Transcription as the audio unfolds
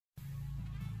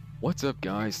What's up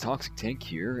guys, Toxic Tank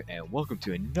here, and welcome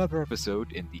to another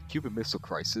episode in the Cuban Missile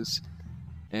Crisis.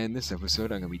 And this episode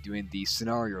I'm going to be doing the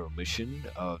scenario mission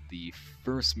of the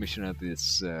first mission of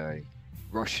this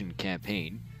Russian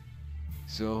campaign.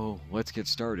 So let's get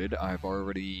started. I've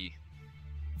already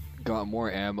got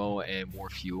more ammo and more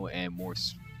fuel and more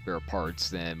spare parts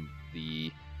than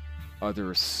the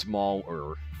other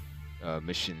smaller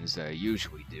missions that I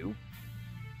usually do.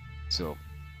 So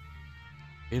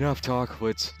enough talk,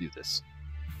 let's do this.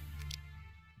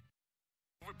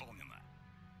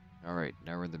 Alright,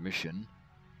 now we're in the mission.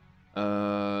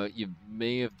 You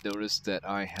may have noticed that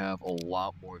I have a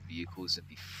lot more vehicles than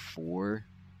before.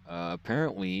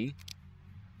 Apparently,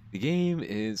 the game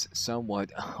is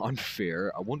somewhat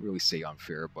unfair. I wouldn't really say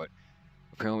unfair, but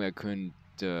apparently I couldn't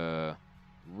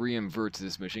re-invert to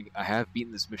this mission. I have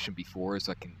beaten this mission before,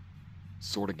 so I can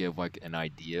sort of give like an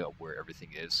idea of where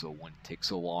everything is, so it wouldn't take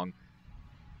so long.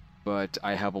 But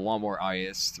I have a lot more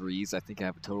IS-3s. I think I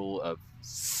have a total of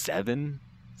 7.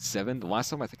 The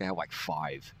last time I think I had like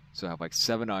 5. So I have like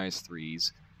 7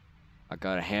 IS-3s. I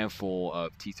got a handful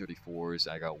of T-34s.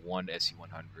 I got 1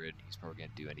 SU-100. He's probably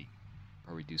gonna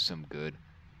do some good.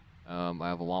 I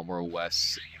have a lot more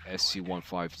West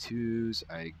SU-152s.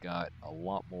 I got a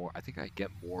lot more. I think I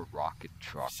get more rocket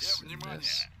trucks in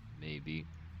this, maybe.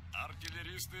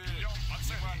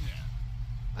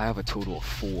 I have a total of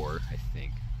 4, I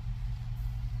think.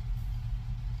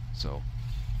 So,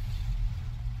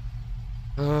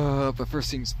 but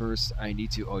first things first, I need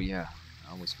to, oh yeah,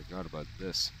 I almost forgot about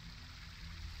this.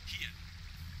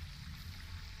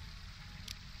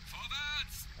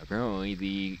 Apparently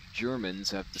the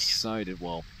Germans have decided,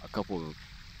 well, a couple of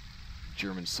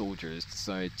German soldiers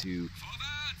decided to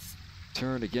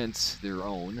turn against their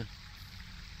own,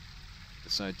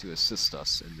 decide to assist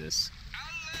us in this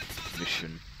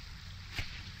mission.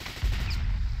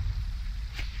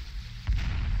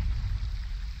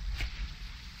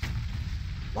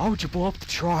 Why would you blow up the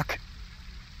truck?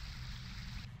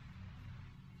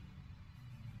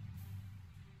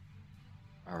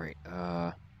 Alright,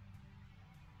 I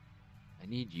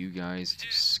need you guys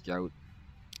to scout.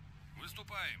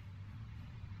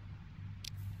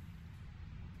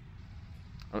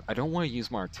 I don't want to use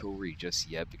my artillery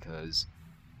just yet because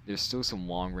there's still some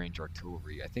long-range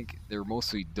artillery. I think they're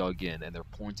mostly dug in and they're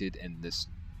pointed in this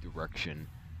direction,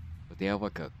 but they have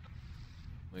like a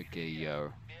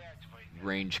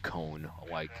range cone,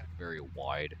 like very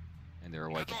wide, and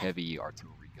they're like heavy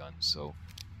artillery guns, so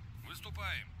I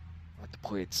have to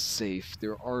play it safe.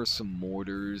 There are some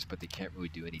mortars, but they can't really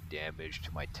do any damage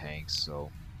to my tanks, so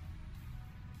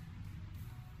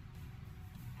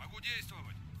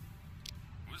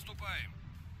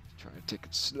trying to take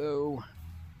it slow.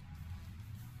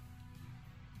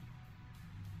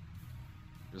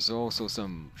 There's also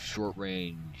some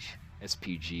short-range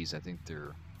SPGs. I think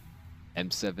they're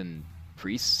M7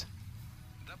 priests,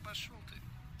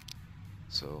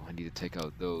 so I need to take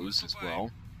out those as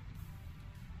well.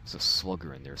 There's a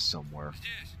slugger in there somewhere.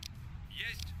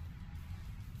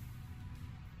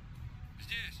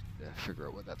 Yeah, figure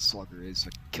out what that slugger is so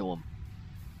I can kill him.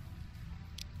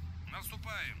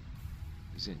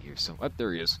 He's in here somewhere. Oh,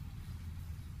 there he is.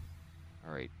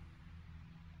 Alright.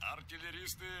 I'm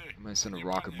going to send a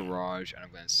rocket barrage, and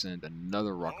I'm going to send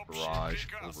another rocket barrage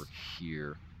over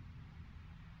here.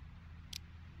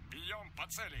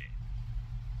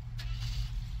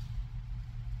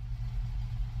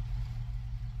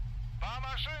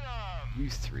 You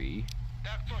 3,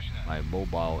 my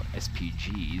mobile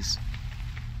SPGs.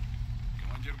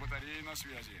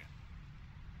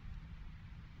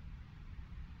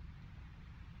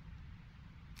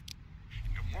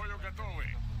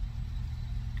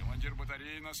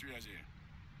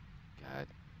 God.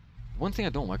 One thing I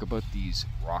don't like about these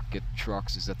rocket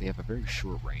trucks is that they have a very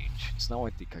short range. It's not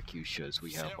like the Katyushas,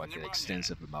 we have like an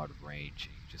extensive amount of range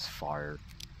and you just fire.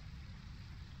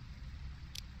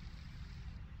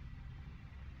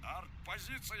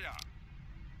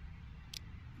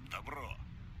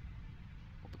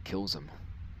 Hope it kills him.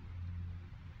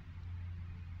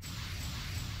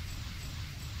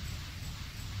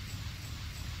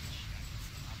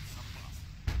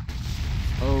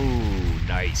 Oh,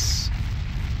 nice.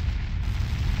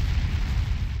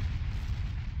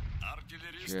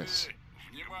 Just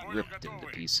ripped him to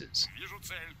pieces.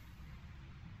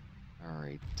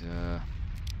 Alright,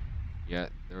 yeah,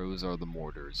 those are the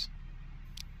mortars.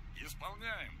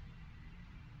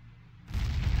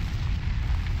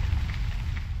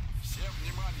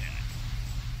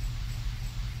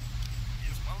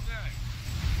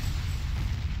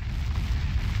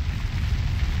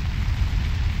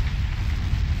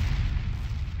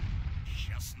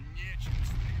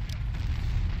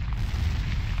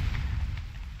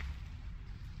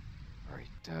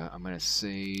 I'm gonna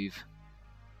save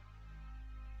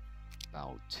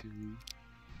about 2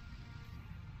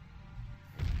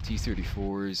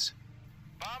 T-34s.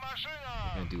 We're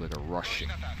gonna do like a rush.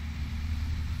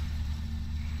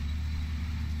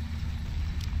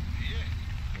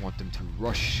 I want them to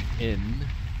rush in,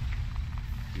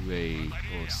 do a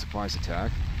little surprise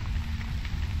attack.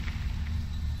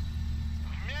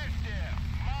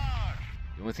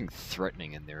 The only thing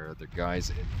threatening in there are the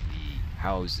guys in the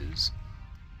houses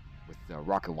with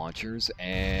rocket launchers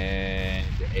and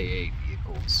AA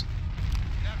vehicles.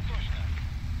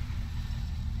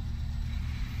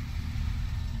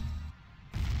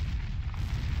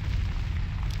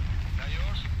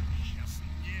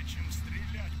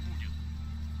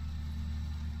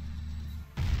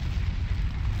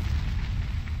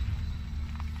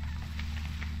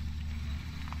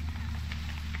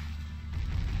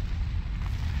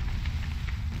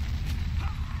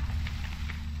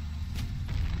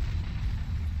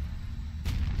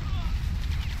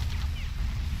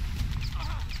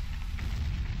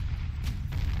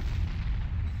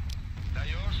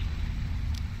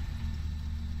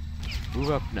 Move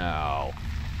up now.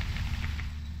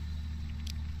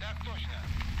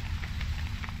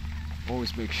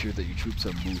 Always make sure that your troops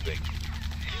are moving.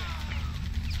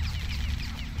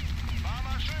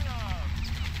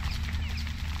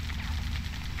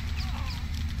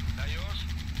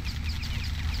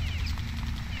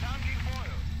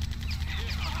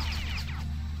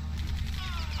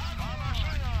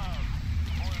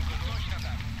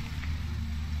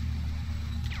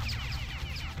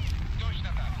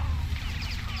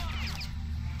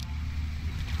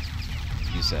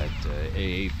 Use that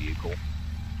AA vehicle.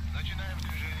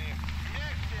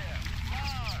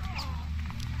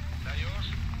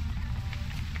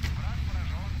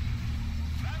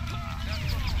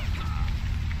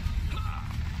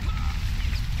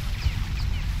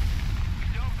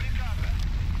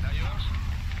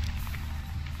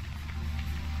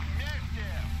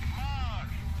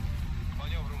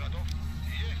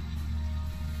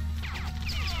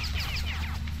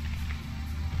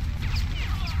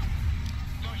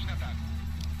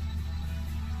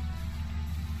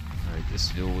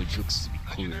 This village looks to be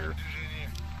clear.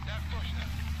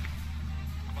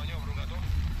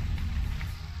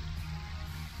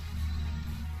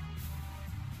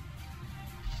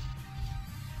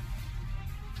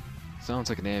 Sounds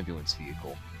like an ambulance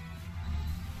vehicle.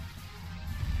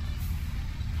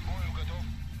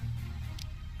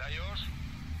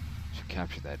 Should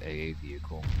capture that AA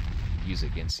vehicle. Use it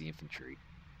against the infantry.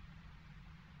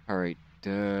 Alright.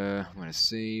 I'm gonna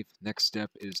save. Next step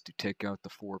is to take out the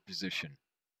 4 position,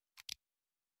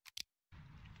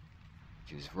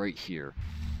 which is right here.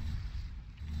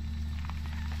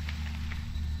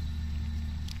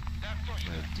 I'm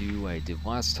gonna do what I did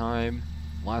last time.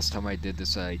 Last time I did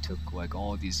this, I took like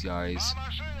all of these guys,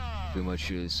 pretty much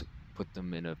just put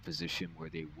them in a position where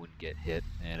they wouldn't get hit,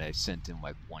 and I sent in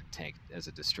like 1 tank as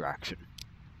a distraction.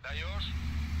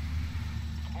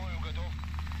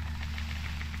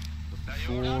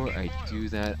 Before I do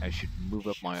that, I should move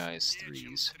up my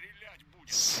IS-3s.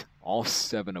 All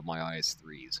 7 of my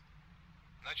IS-3s.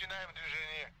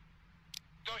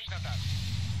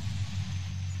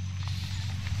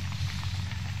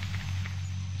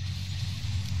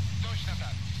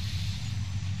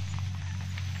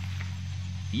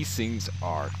 These things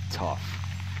are tough.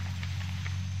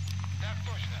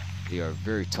 They are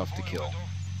very tough to kill.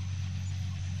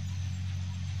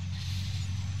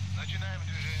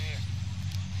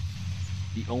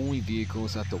 The only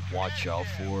vehicles I have to watch out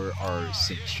for are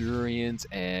Centurions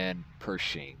and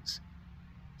Pershings.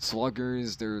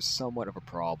 Sluggers, they're somewhat of a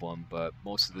problem, but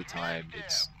most of the time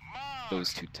it's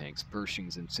those 2 tanks,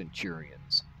 Pershings and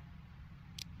Centurions.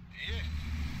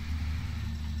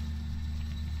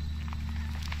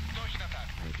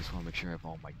 I just want to make sure I have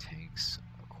all my tanks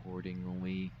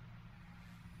accordingly,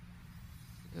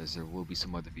 because there will be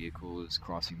some other vehicles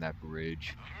crossing that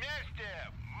bridge.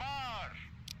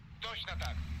 Точно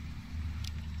так.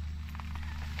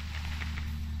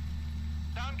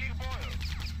 Танки к бою.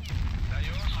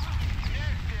 Даешь?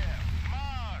 Вместе!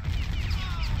 Марш!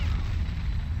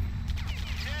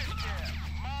 Вместе!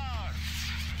 Марш!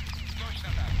 Точно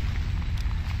так.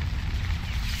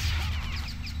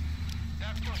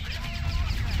 Так точно.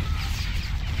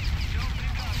 Ждем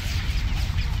приказа.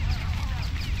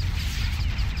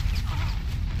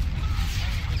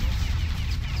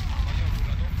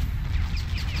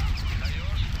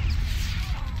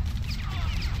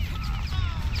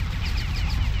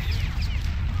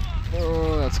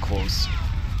 Oh, that's close.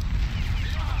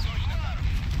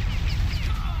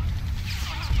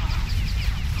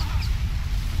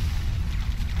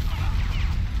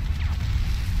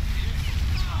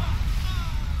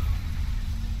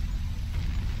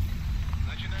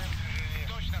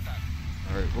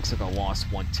 looks like I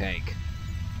lost one tank.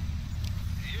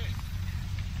 Есть.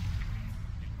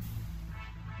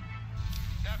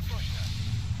 Так точно.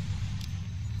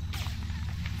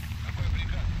 Какой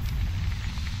приказ?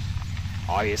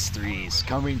 IS-3s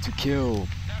coming to kill.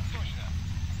 Так точно.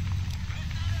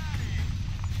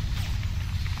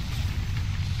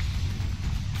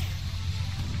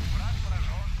 Враг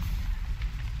поражен.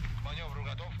 К маневру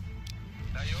готов.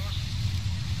 Даешь.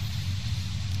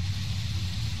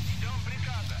 Ждем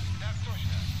приказа. Так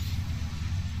точно.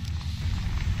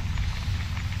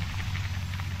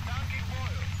 Танки к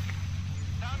бою.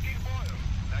 Танки к бою.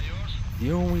 Даешь.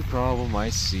 The only problem I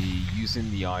see using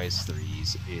the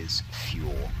IS-3s is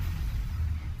fuel.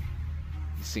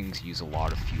 These things use a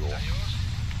lot of fuel. Даешь.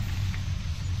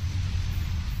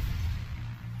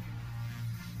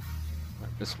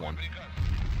 This one. Приказ.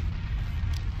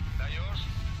 Даешь.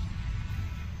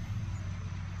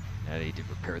 I need to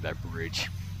repair that bridge.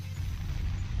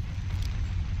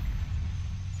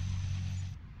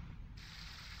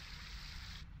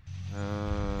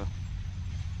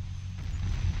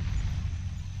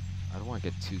 I don't want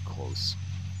to get too close.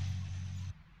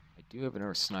 I do have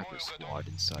another sniper squad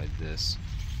inside this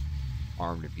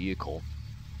armored vehicle.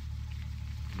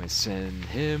 I'm gonna send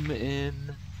him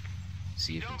in,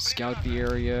 see if he can scout the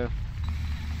area.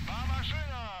 По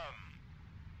машинам.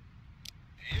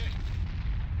 Есть.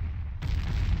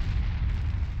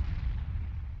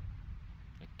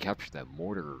 Capture that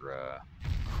mortar,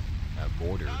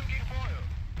 mortar, Танки к бою.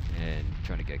 and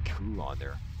trying to get crew on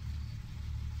there.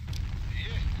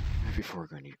 Есть. Before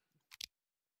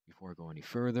I go any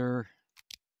further,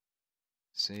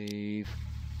 save.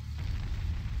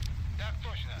 Так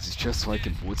точно. This is just like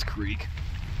in Blitzkrieg.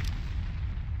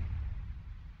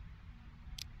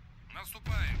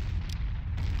 Наступаем.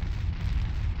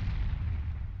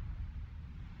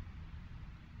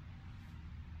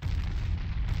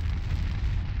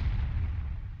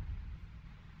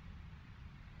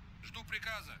 Жду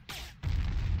приказа.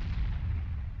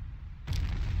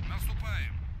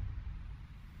 Наступаем.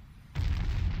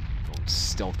 Going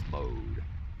stealth mode.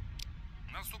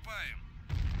 Наступаем.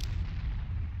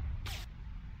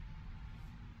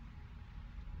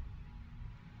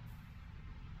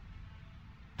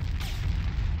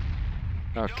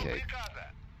 Okay, Ждем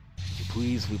приказа. could you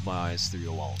please leave my IS-3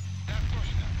 alone? Так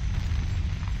точно.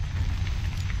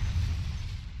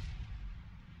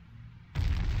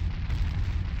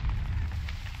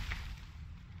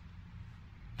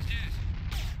 Здесь.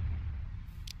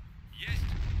 Есть.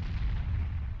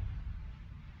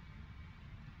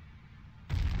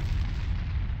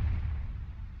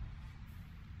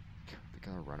 They're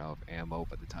gonna run out of ammo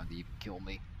by the time they even kill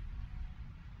me.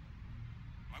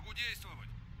 Могу действовать.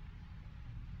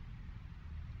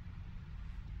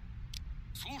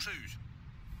 Слушаюсь.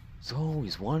 There's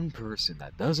always one person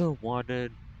that doesn't want to,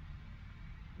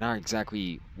 not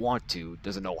exactly want to,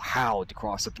 doesn't know how to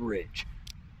cross a bridge.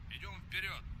 Идем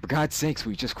вперед. For God's sakes,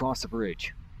 we just crossed the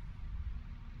bridge.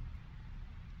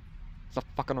 Stop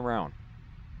fucking around.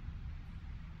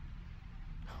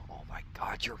 Oh my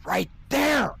God, you're right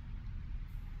there!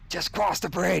 Just cross the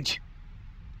bridge!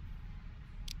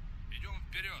 Идем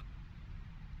вперед.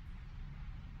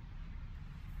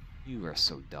 You are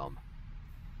so dumb.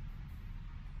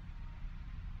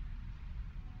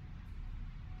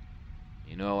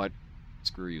 You know what?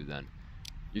 Screw you then.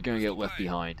 You're gonna get left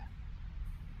behind.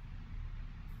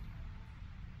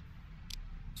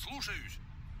 Слушаюсь.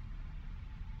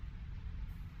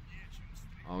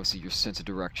 Obviously, your sense of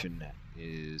direction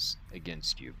is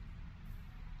against you.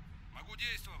 Могу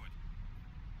действовать.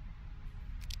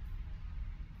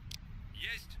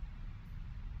 Есть.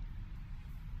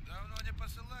 Давно не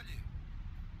посылали.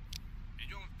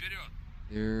 Идем вперед.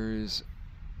 There's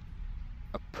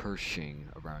a Pershing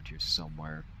around here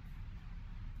somewhere.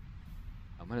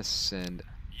 I'm gonna send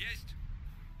Есть.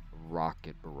 a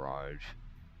rocket barrage.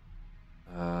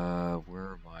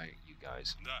 Where am I, you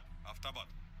guys? Да, автобат.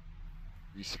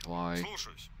 Resupply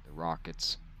Слушаюсь. the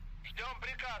rockets. Ждем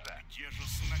приказа. Где же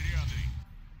снаряды?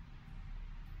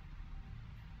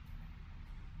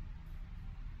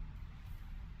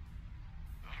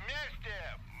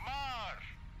 Вместе! Марш!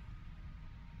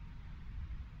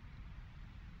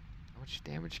 How much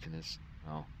damage can this?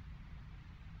 Oh,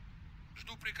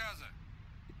 Жду приказа.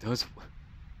 it does.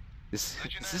 Does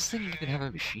this thing even have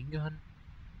a machine gun?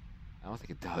 I don't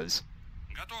think it does.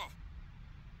 Готов.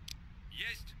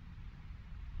 Есть.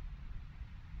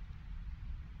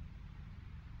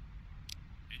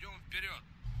 Идем вперед.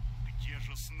 Где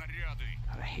же снаряды?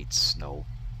 God, I hate snow.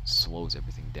 It slows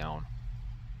everything down.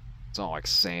 It's all like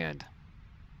sand.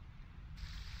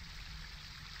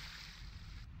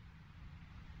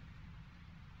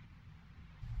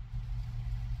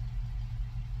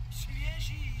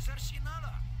 Свежий из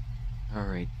арсенала.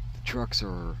 Alright, the trucks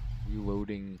are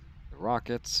reloading the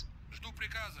rockets. Жду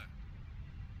приказа.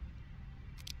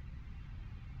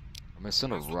 I'm gonna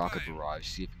send a rocket barrage,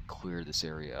 see if we can clear this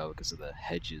area out because of the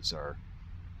hedges are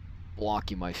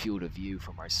blocking my field of view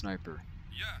from my sniper.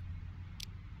 Я.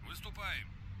 Выступаем.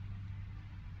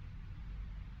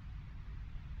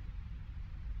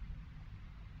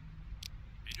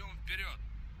 Идем вперед.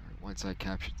 Alright, once I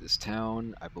captured this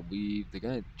town, I believe they're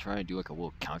gonna try and do like a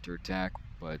little counterattack,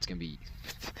 but it's gonna be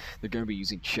they're gonna be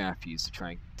using chappies to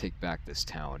try and take back this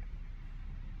town.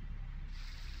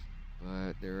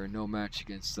 But they're no match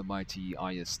against the mighty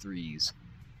IS-3s.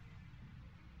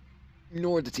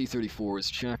 Nor the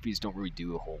T-34s. Chappies don't really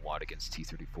do a whole lot against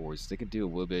T-34s. They can do a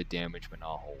little bit of damage, but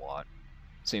not a whole lot.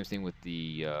 Same thing with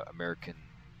the American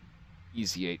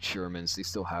EZ-8 Shermans. They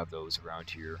still have those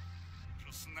around here.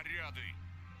 Снаряды.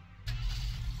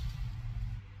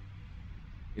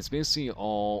 It's basically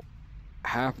all...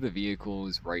 half of the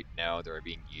vehicles right now that are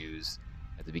being used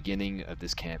at the beginning of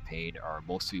this campaign are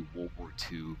mostly World War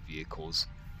II vehicles.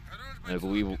 And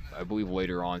I believe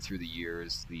later on through the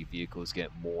years, the vehicles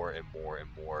get more and more and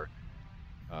more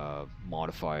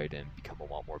modified and become a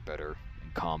lot more better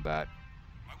in combat.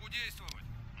 Могу действовать.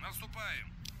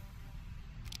 Наступаем.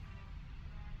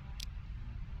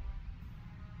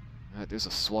 There's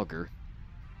a slugger.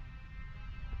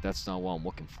 But that's not what I'm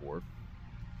looking for.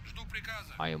 Жду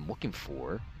приказа. I am looking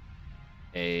for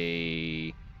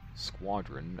a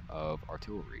squadron of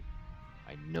artillery.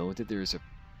 I know that there's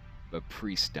a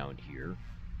priest down here.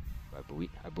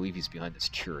 I believe he's behind this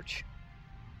church.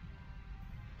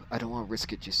 But I don't want to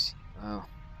risk it just... Могу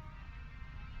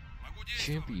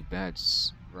shouldn't be действовать. bad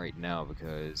right now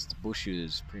because the bush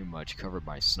is pretty much covered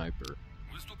by sniper.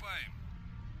 Выступаем.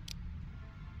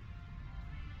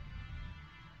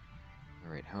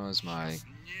 Alright, how's my... Сейчас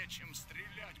нечем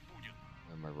стрелять будет.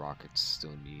 my rockets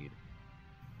still need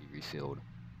to be refilled?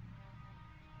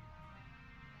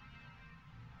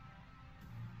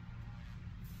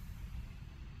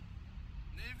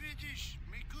 Не видишь,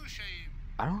 мы кушаем.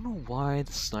 I don't know why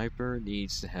the sniper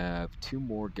needs to have 2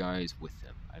 more guys with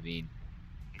him. I mean,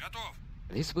 Готов.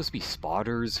 are they supposed to be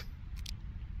spotters?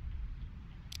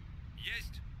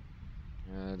 Есть.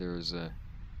 There's a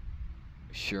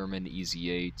Sherman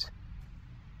EZ-8.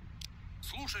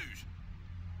 Слушаюсь.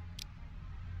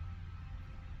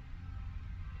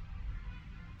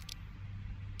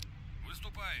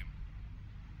 Выступаем.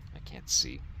 I can't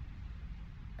see.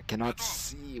 I cannot Готов.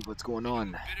 see what's going Идем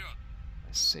on. вперед.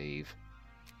 I save.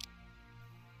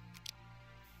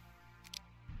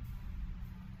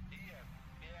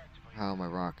 How my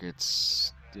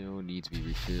rockets still need to be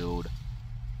refilled.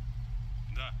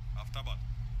 Да, автобат.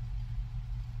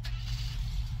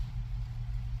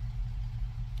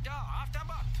 Да,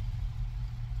 автобат.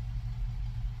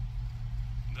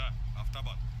 Да,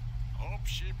 автобат.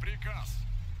 Общий приказ.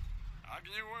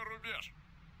 Огневой рубеж.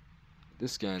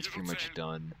 This guy's pretty much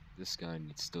done. This guy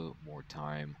needs still more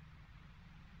time.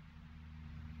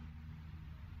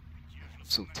 I'm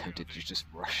so tempted to just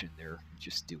rush in there and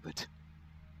just do it.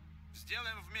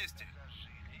 Сделаем вместе.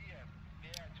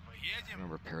 I'm gonna Едем.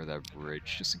 repair that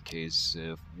bridge just in case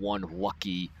if one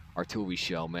lucky artillery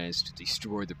shell managed to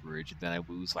destroy the bridge, then I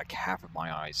lose like half of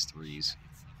my IS-3s.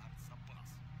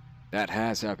 That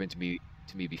has happened to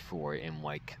me before in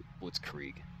like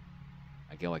Blitzkrieg.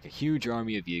 I get like a huge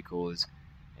army of vehicles,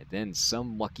 and then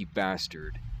some lucky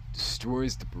bastard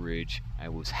destroys the bridge. I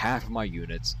lose half of my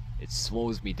units. It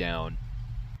slows me down,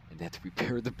 and then to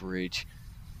repair the bridge.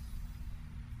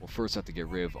 Well, first I have to get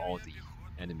rid of all the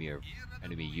enemy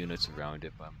units around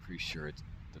it, but I'm pretty sure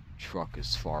the truck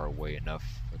is far away enough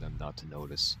for them not to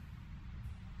notice.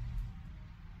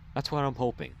 That's what I'm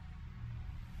hoping.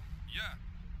 Я.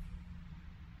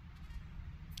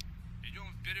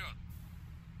 Идем вперед.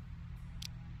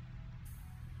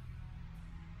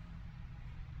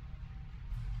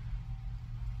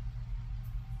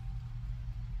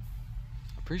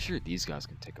 I'm pretty sure these guys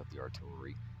can take out the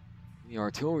artillery. The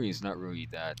artillery is not really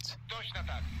that... Точно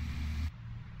так.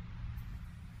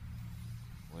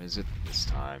 What is it this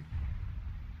time?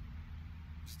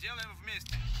 Сделаем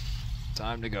вместе.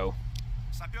 Time to go.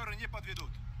 Саперы не подведут.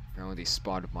 Apparently they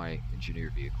spotted my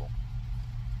engineer vehicle.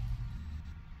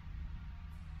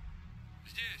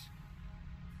 Здесь.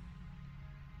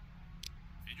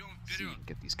 Идем See if we вперед. can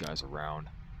get these guys around.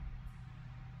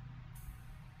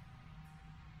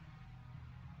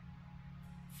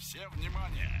 Все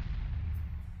внимание.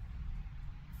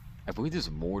 I believe there's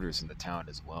mortars in the town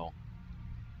as well.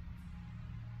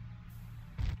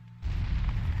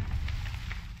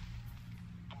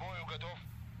 К бою готов.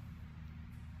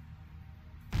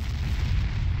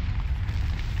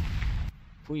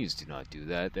 Please do not do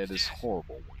that. That is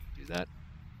horrible when you do that.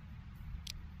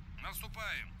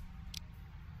 Наступаем.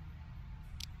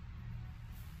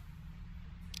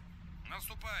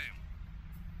 Наступаем.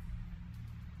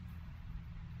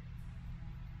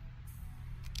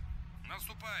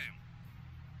 Наступаем.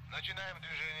 Начинаем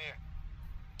движение.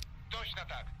 Точно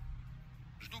так.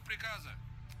 Жду приказа.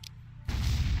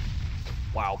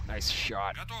 Wow, nice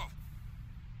shot. Готов.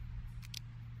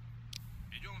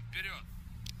 Идем вперед.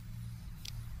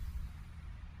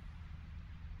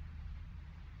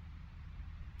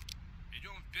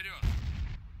 Идем вперед.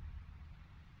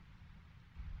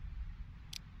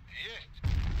 Есть.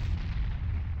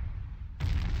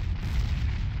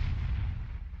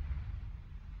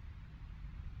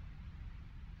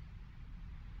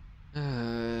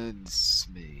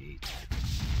 Smate.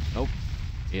 Nope.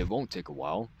 It won't take a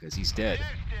while, because he's dead.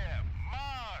 Вместе.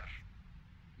 Марш.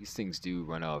 These things do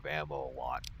run out of ammo a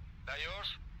lot.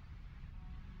 Даешь?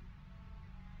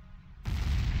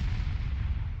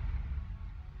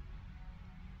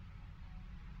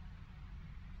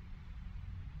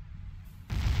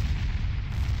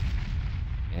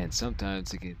 And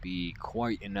sometimes it can be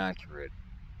quite inaccurate.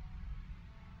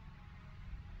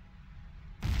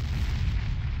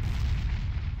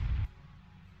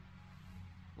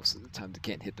 Most of the time they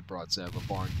can't hit the broadside of a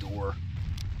barn door.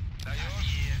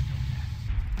 Даешь?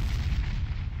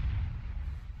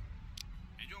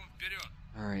 Идем вперед.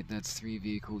 Alright, that's 3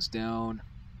 vehicles down.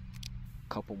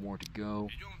 Couple more to go.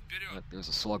 Идем вперед. There's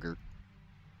a slugger.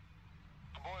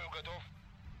 К бою готов.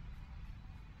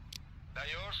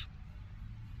 Даешь?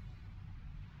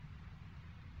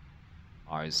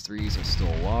 Alright, his 3s are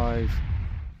still alive.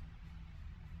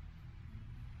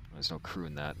 There's no crew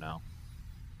in that now.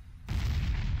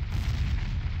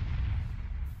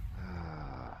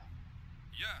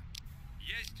 Я.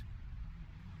 Есть.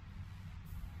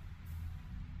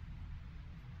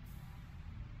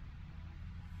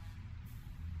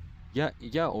 Yeah,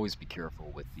 you gotta always be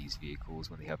careful with these vehicles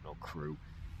when they have no crew.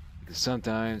 Because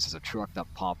sometimes there's a truck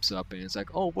that pops up and it's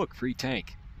like, oh look, free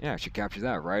tank. Yeah, I should capture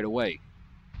that right away.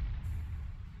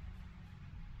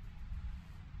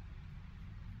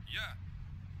 Я.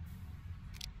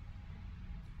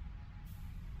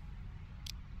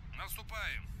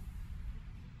 Наступаем.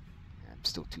 I'm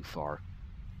still too far.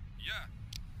 Я.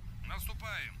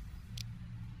 Наступаем.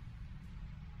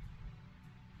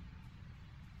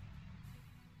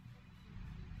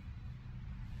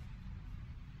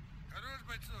 Хорош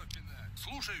бойцов пинать.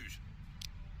 Слушаюсь.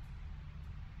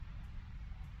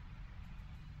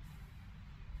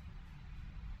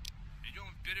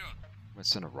 Идем вперед. Let's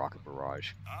send a rocket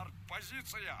barrage.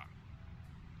 Артпозиция.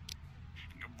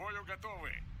 К бою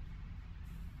готовы.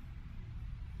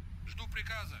 Жду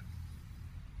приказа.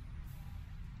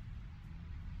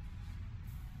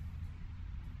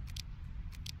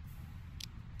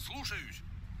 Слушаюсь.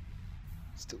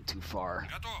 Still too far.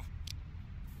 Готов.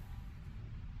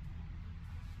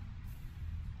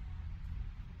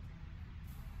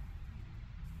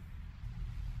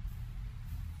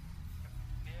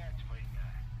 Опять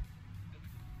война.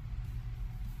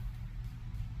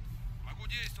 Могу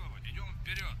действовать. Идем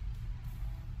вперед.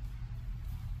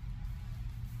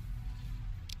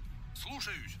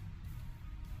 Слушаюсь.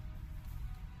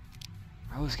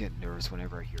 I always get nervous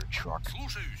whenever I hear a truck.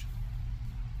 Слушаюсь.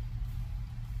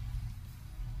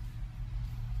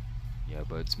 Yeah,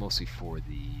 but it's mostly for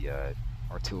the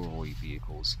artillery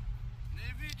vehicles.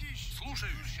 Не видишь?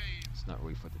 Слушаюсь. It's not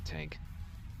really for the tank.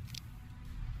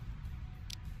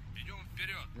 Идем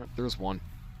вперед. Oh, there's one.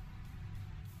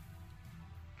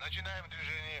 Начинаем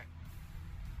движение.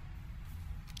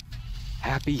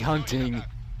 Happy hunting!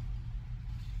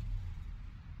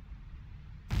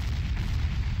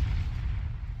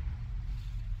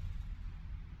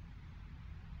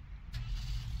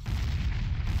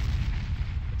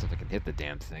 Let's see if I can hit the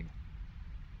damn thing.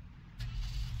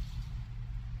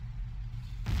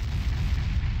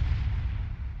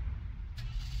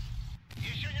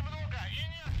 Еще немного и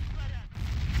нет снаряд.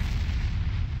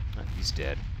 Oh, he's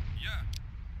dead. Я.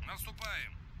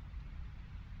 Наступаем.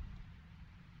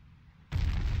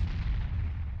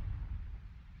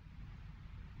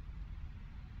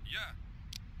 Я.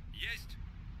 Есть.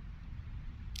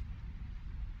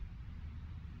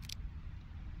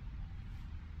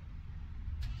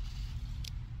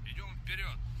 Идем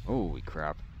вперед. Holy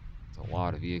crap. It's a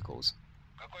lot of vehicles.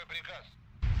 Какой приказ?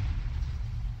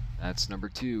 That's number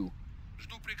 2.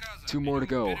 Жду приказа. 2 more to Идем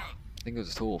go. вперед. I think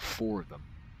there's a total of 4 of them.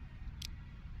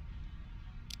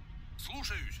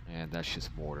 Слушаюсь. And that's just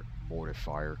mortar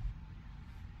fire.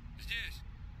 Здесь.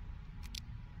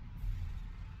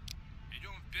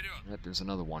 Идем вперед. Yep, there's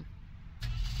another one.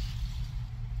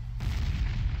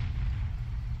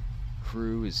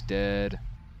 crew is dead.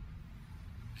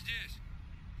 Здесь.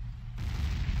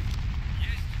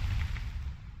 Есть.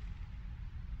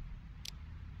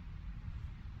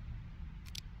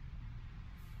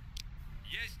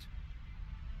 Есть.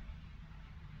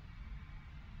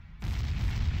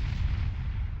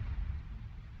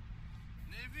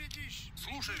 Не видишь?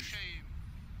 Слушай.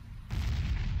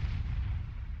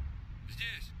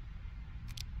 Здесь.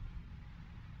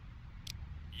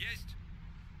 Есть.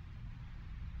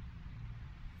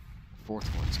 Fourth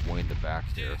one's way in the back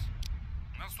there. Здесь.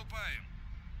 Наступаем.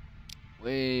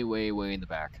 Way in the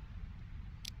back.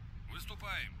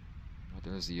 Выступаем. Oh,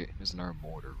 there's another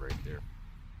mortar right there.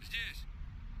 Здесь.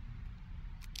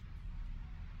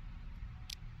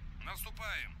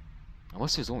 Наступаем.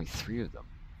 Unless there's only 3 of them.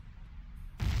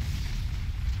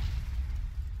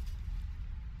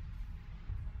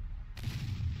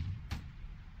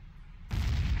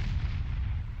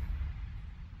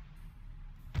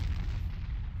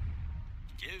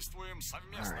 Действуем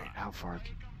совместно. Alright, how far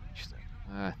can you reach them?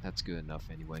 That's good enough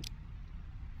anyway.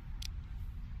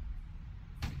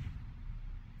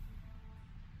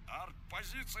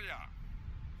 Артпозиция.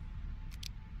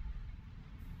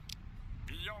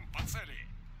 Бьем по цели.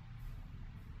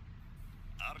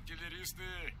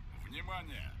 Артиллеристы,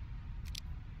 внимание.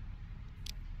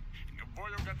 К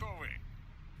бою готовы.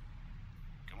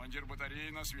 Командир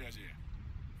батареи на связи.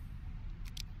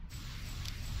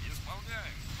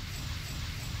 Исполняем.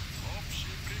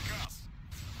 Общий приказ.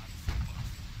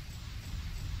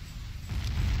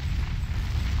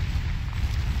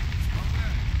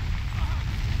 Исполняем.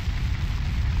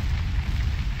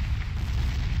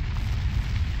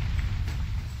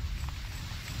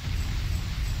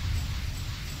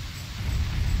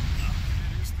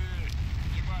 Артиллеристы,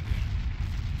 внимание.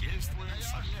 Действуем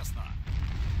совместно.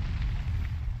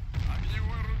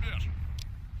 Огневой рубеж.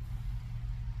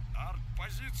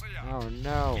 Артпозиция. Oh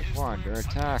no, we're under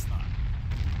attack.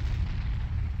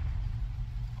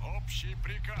 Общий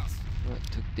приказ. Well, it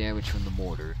took damage from the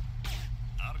mortar.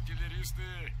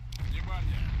 Артиллеристы,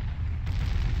 внимание.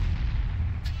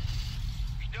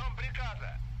 Ждем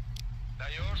приказа.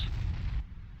 Даешь?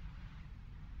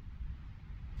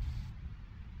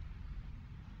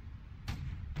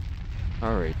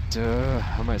 Alright,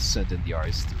 I'm gonna send in the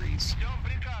RS-3s. Ждем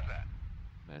приказа.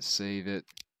 I'm gonna save it.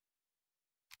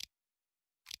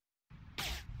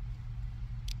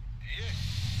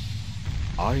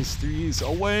 Есть. RS-3s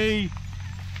away!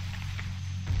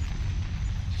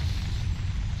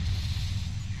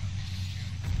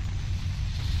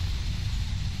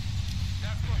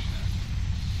 Так точно.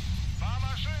 По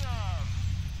машинам.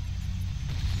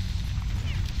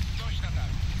 Точно так.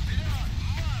 Вперед,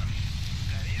 марш!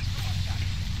 Горит так.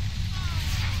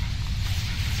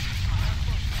 Так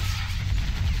точно.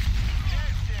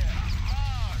 Вместе,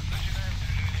 марш! Начинаем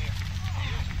движение.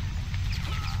 Есть.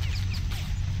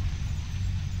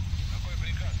 Какой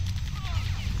приказ?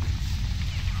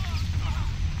 Вместе, марш!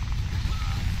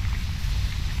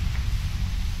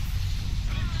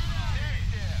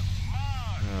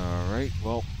 Alright,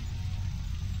 well,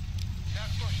 Так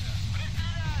точно.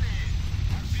 Пристреляли!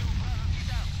 Отбил вражеский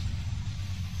танк.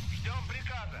 Ждем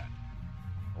приказа.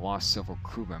 I lost several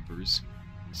crew members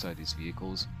inside these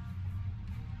vehicles.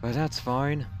 But that's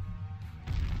fine.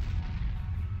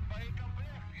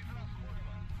 Боекомплект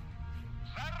израсходован.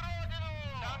 За родину!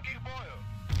 Танки к бою.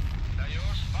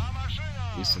 Даешь по At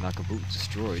машинам. least the Nakaboot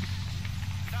destroyed.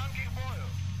 Танки к бою.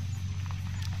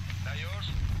 Даешь.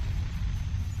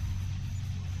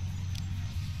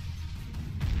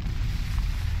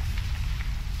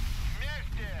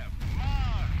 Вместе!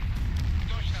 Марш!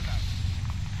 Точно так.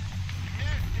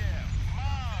 Вместе!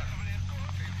 Марш!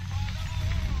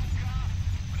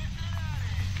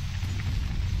 Пристреляли!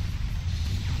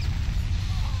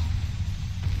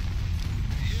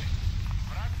 Есть!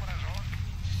 Враг поражен.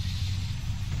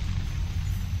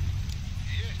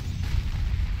 Есть!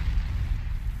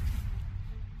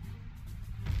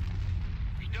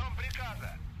 Ждем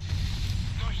приказа.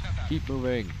 Точно так. Keep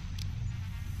moving.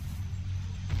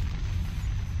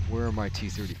 Where are my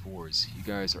T-34s? You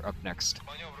guys are up next. К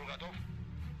маневру готов.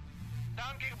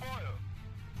 Танки к бою.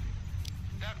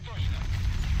 Так точно.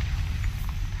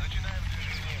 Начинаем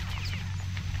движение.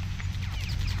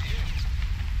 Есть.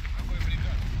 Какой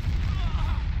приказ?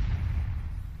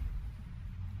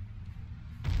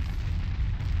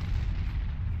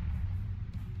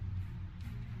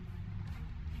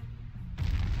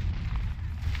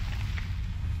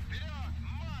 Вперед,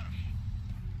 марш!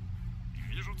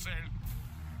 Вижу цель.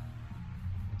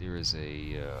 There is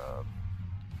a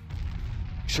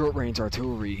short-range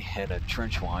artillery and a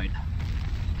trench line.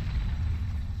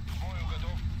 К бою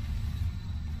готов.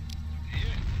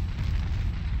 Есть.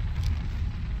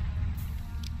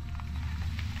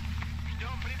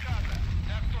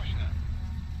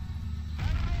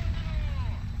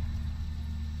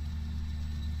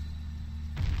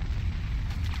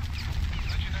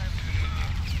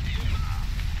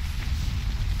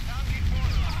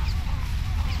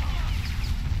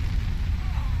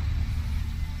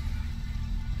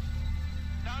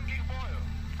 Танки к бою.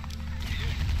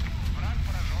 Есть. Враг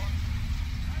поражен.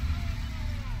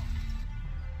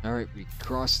 Alright, we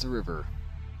crossed the river.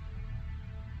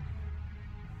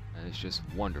 And it's just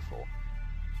wonderful.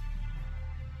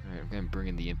 Alright, I'm gonna bring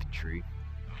in the infantry.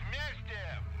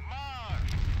 Вместе. Марш.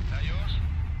 Даешь?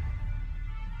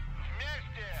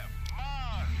 Вместе.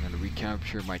 Марш. I'm gonna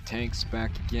recapture my tanks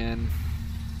back again.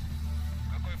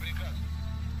 Какой приказ?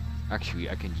 Actually,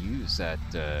 I can use that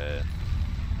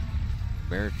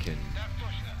American Так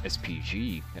точно.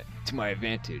 SPG to my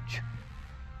advantage.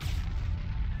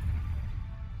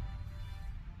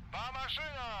 По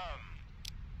машинам.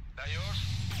 Даешь?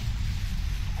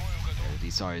 К бою готов.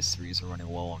 These IS-3s are running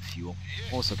low on fuel.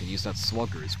 Also, can use that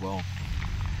slugger as well.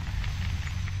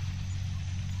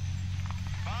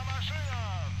 По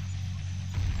машинам.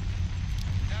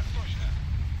 Так точно.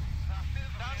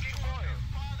 Танки к бою.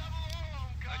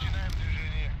 Начинаем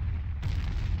движение.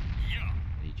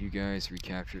 I need you guys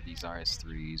recapture these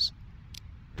IS-3s.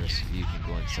 The rest of you can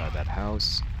go inside that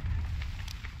house.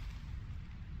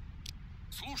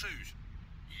 Слушаюсь.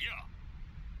 Я.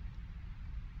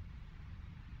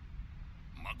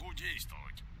 Могу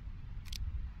действовать.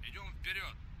 Идем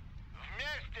вперед.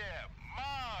 Вместе.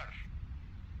 Марш.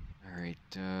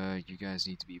 Alright, you guys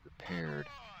need to be prepared.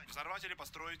 Взорвать или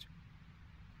построить?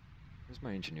 Where's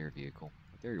my engineer vehicle?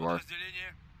 There you are.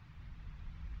 Подразделение.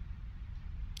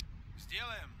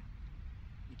 Сделаем.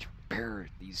 Need to repair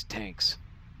these tanks.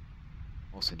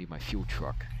 Also need my fuel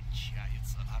truck.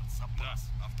 Кончается артзапас.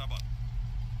 Да, автобат.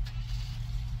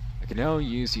 I can now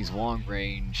use these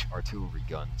long-range artillery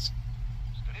guns.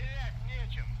 Стрелять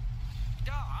нечем.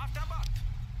 Да, автобат.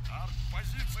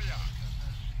 Артпозиция.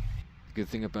 The good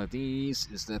thing about these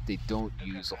is that they don't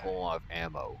use a whole lot of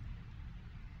ammo.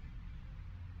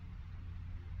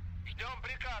 Ждем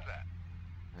приказа.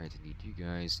 Alright, I need you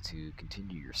guys to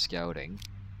continue your scouting.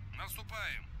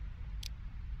 Наступаем.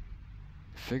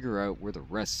 Figure out where the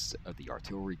rest of the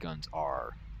artillery guns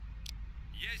are.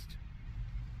 Есть.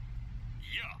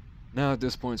 Я. Now at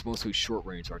this point it's mostly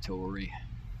short-range artillery.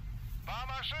 По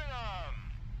машинам.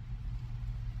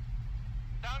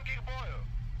 Танки к бою.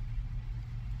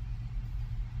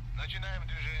 Начинаем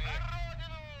движение. На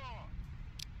родину!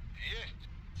 Есть.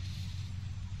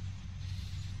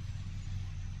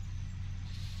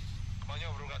 К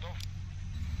маневру готов.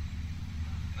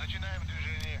 Начинаем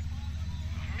движение.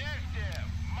 Вместе!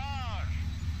 Марш!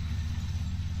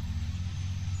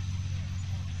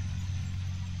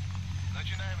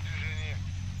 Начинаем движение.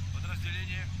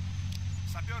 Подразделение.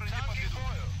 Саперы не Танки к подведут.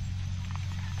 бою.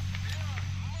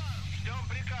 Ждем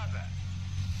приказа.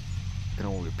 I can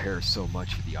only repair so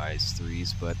much of the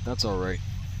IS-3s, but that's alright.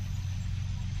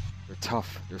 They're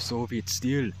tough. They're Soviet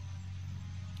steel.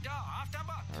 Да,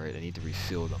 автобат. Alright, I need to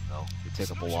refill them though. They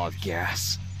take up a lot of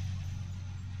gas.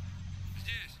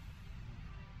 Здесь.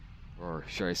 Or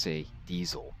should I say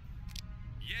diesel.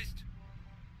 Есть.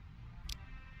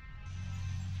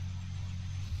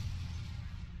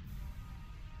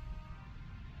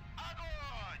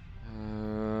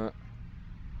 Огонь!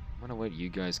 I'm gonna let you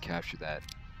guys capture that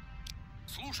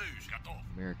Слушаюсь. Готов.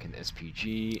 American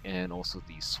SPG and also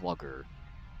the slugger.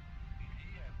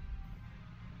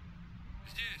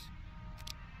 Здесь.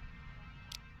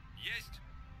 Есть.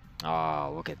 Ah,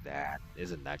 look at that.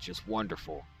 Isn't that just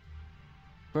wonderful?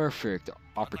 Perfect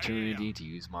opportunity to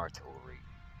use my artillery.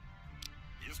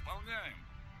 Исполняем.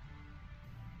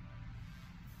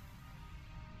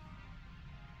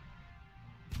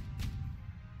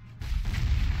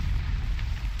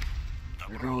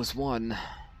 There goes one.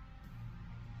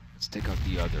 Let's take out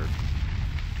the other.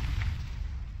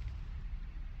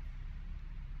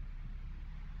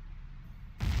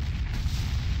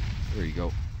 There you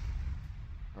go.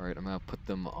 Alright, I'm gonna put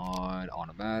them on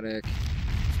automatic.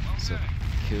 So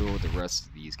kill the rest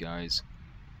of these guys.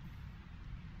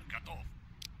 Готов.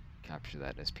 Capture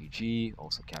that SPG.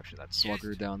 Also capture that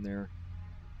slugger down there.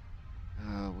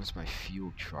 Where's my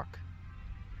fuel truck?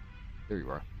 There you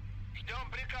are. Ждем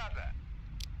приказа.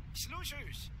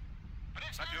 Слушаюсь.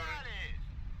 Пригнались!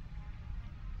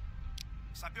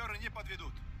 Саперы не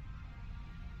подведут.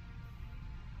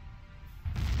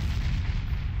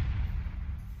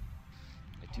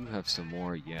 I do have some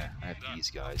more. Yeah, I have Да, these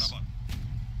guys. автобат.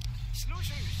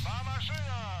 Слушаюсь. По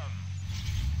машинам!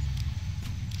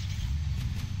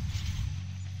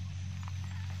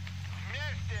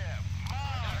 Вместе!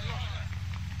 Марш!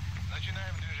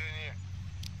 Начинаем движение.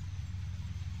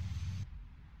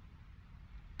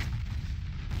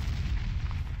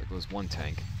 There goes one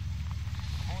tank.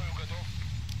 К бою готов.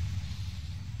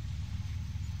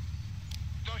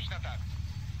 Точно так.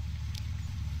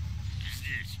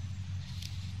 Здесь.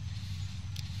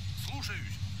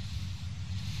 Слушаюсь.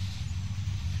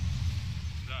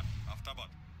 автобат.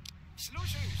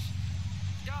 Слушаюсь.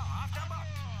 Да, автобат.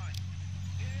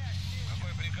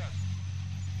 Какой приказ?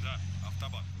 Да,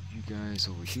 автобат. You guys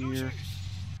over here. Слушаюсь.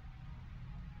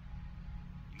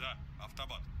 Да,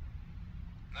 автобат.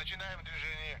 Начинаем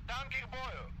движение. Танки к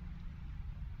бою.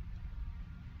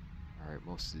 Alright,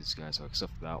 most of these guys are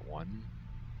except for that one.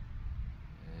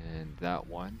 And that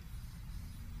one.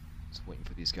 Just waiting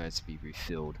for these guys to be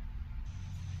refilled.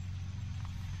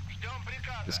 Ждем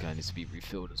приказа. This guy needs to be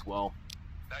refilled as well.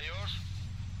 Даешь?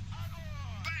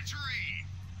 Battery!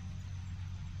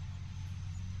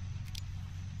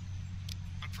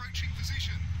 Approaching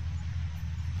position.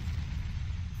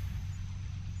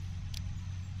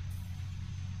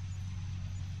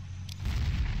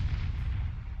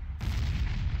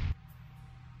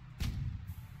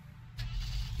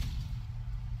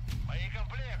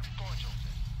 Боекомплект кончился.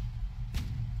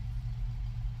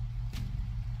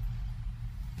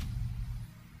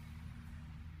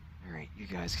 Alright, you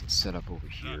guys can set up over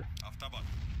here. Да, автобат.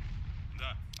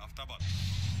 Да, автобат.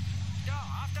 Да,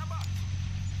 автобат.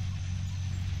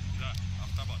 Да,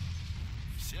 автобат.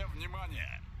 Все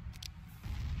внимание!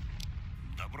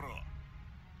 Добро.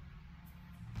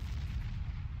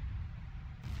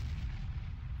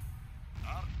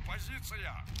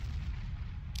 Артпозиция.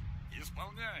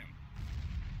 Исполняем.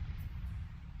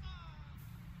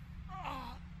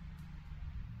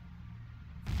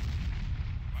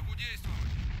 Могу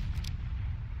действовать.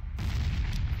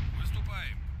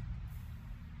 Выступаем.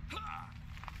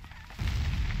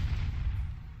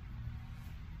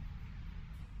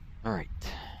 Alright,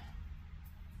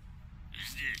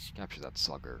 Здесь. capture that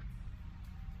slugger.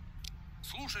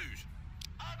 Слушаюсь.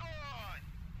 Огонь!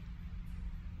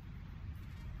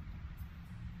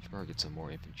 Should probably get some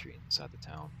more infantry inside the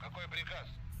town. Какой приказ?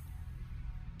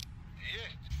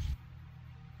 Есть.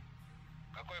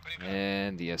 Какой приказ?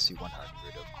 And the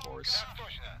SC-100, of course. Так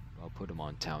точно. I'll put him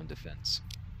on town defense.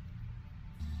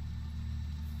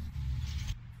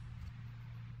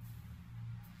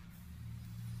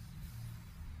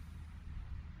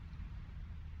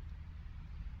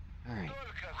 Alright,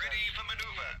 Только Ready for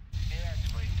maneuver.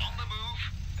 пять бойцов. On the move.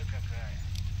 Да какая?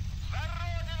 За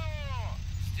родину!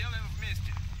 Сделаем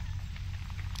вместе.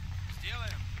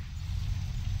 Сделаем.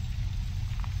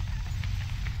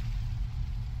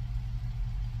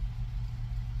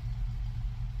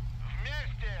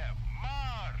 Вместе!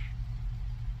 Марш!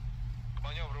 К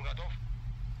маневру готов?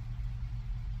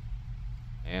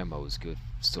 ammo is good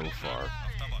so far.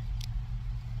 Автомат.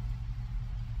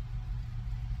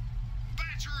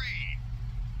 Battery.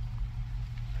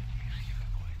 Затишье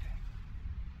какое-то.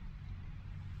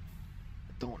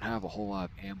 I don't have a whole lot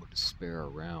of ammo to spare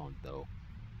around, though.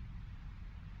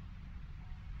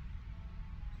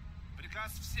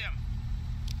 Приказ всем.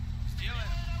 Сделаем.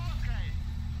 Наводкой!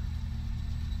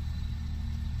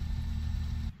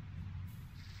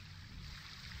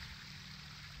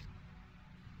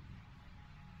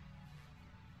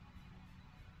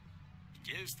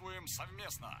 Действуем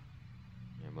совместно.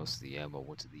 Yeah, most of the ammo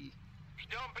went to the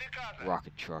Ждем приказа.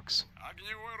 rocket trucks.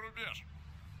 Огневой рубеж.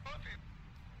 Вот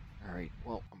и Alright,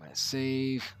 well, I'm gonna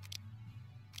save.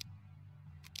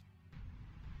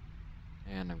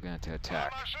 And I'm going to attack.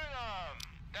 По машинам!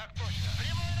 Так точно.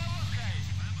 Прямой наводкой!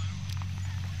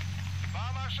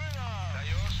 По машинам!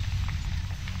 Даешь?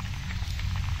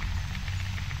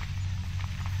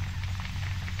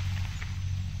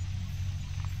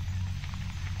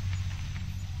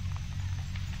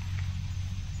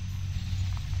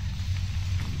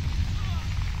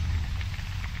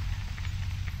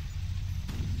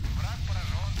 Враг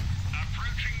поражен.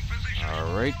 Approaching position.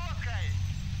 Alright. Наводкой!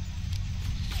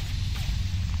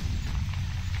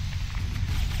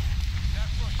 Так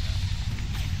точно.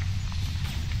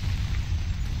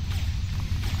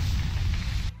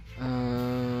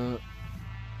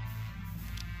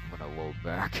 I'm gonna load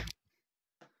back.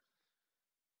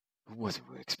 I wasn't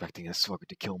really expecting a slugger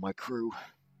to kill my crew.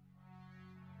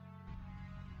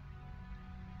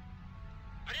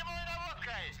 Прямой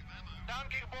наводкой!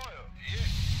 Танки к бою!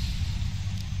 Есть!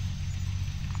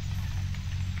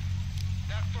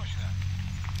 Так точно!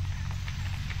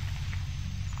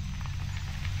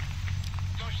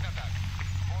 Точно так!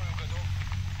 К бою готов!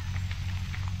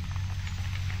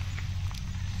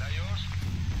 Даешь?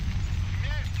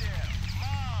 Вместе!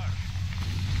 Марш!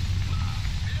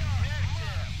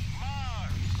 Вместе!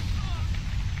 Марш!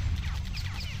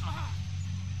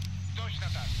 Точно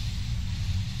так!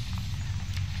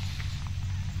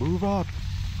 Move up!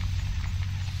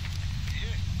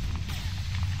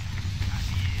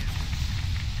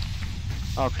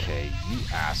 Okay, you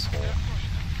asshole.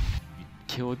 You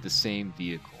killed the same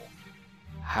vehicle.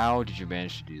 How did you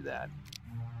manage to do that?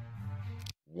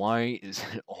 Why is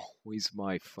it always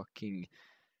my fucking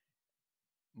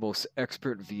most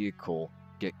expert vehicle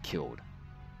get killed?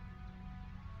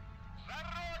 За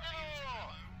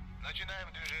родину! Начинаем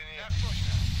движение. Так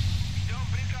точно. Ждем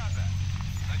приказа.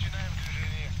 Начинаем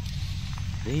движение.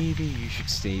 Maybe you should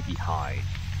stay behind.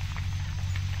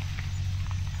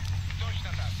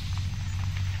 Точно так.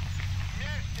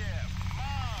 Вместе!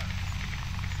 Марш!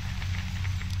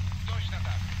 Точно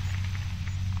так.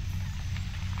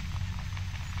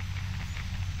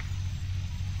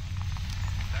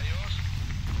 Даешь?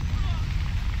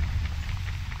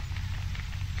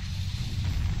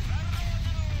 За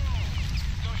родину!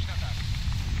 Точно так.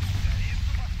 Горит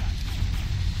супостат.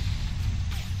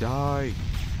 Die!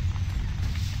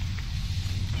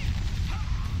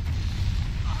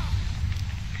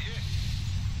 Есть.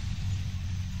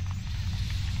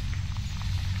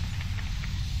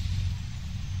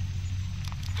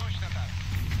 Точно так.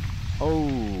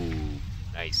 Oh,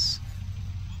 nice.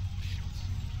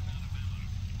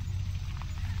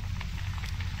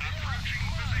 Approaching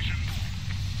position.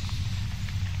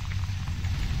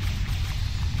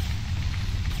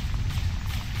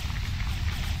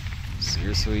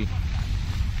 Seriously?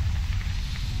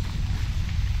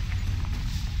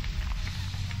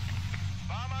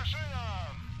 По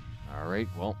машинам! Alright,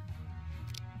 well.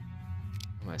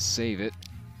 I'm gonna save it.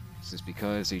 This is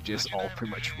because they just all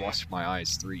pretty much rushed my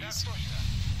IS-3s. Так точно.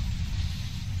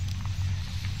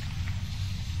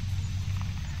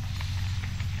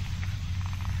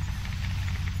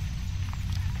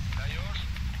 Даешь?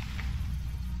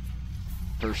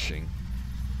 Pershing.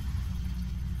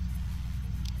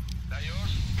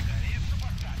 Даешь? Горит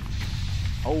супостат.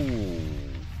 Oh,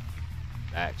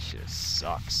 that just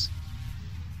sucks.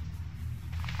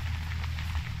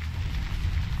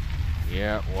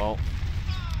 Yeah, well,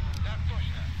 Так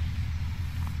точно.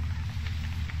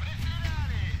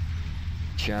 Пристреляли!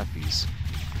 chappies.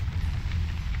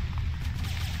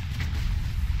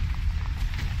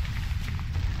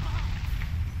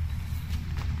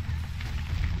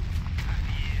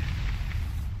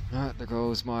 Ah, there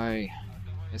goes my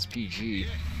SPG.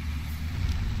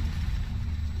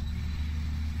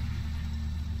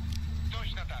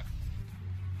 Точно так.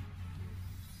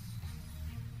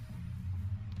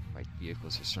 My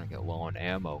vehicles are starting to get low on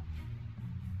ammo.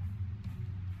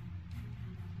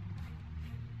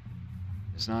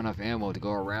 There's not enough ammo to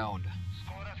go around.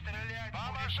 Скоро стрелять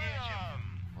по машинам!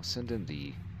 I'll send in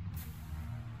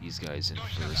these guys in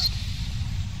Точно так. first.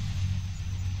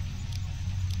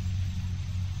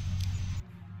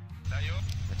 Даешь?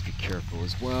 Have to be careful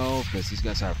as well because these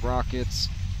guys have rockets.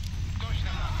 Точно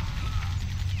так.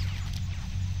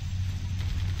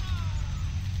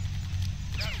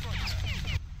 Так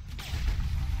точно.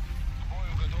 К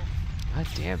бою готов. God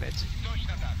damn it.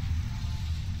 Точно так.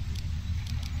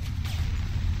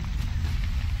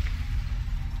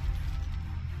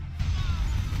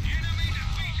 Enemy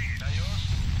defeated. Даешь?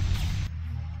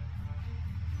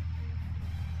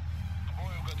 К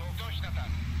бою готов. Точно так.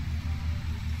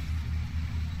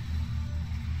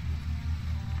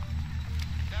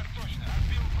 Так точно.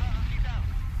 Отбил вражеский танк.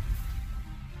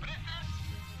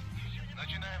 Пристрель.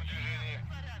 Начинаем движение.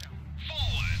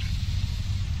 Forward.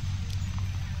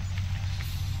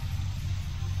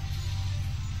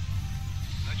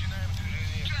 Начинаем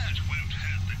движение. That won't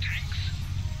hurt the tanks.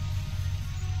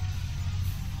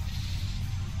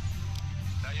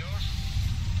 Даешь?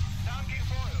 Танки к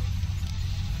бою.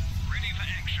 Ready for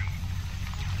action.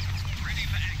 Ready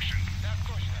for action. Так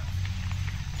точно.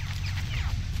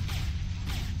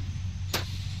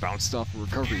 Bounced off a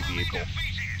recovery Enemy vehicle.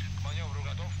 defeated. К маневру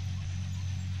готов.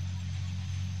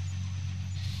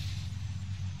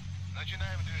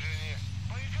 Начинаем движение.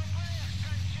 Боекомплект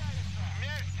кончается.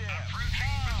 Вместе.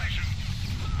 Approaching position.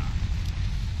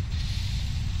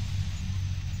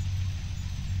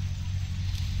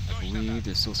 I believe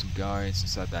there's still some guys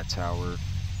inside that tower.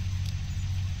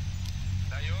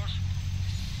 Даешь?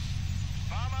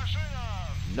 По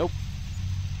машинам. Nope.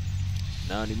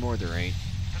 Not anymore, there ain't.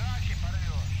 Траки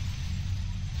порвешь.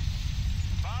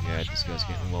 По Yeah, this guy's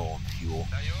getting машинам. low on fuel.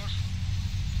 Даешь?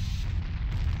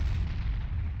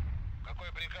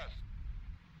 Какой приказ?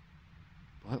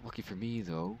 But lucky for me,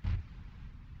 though,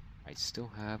 I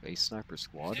still have a sniper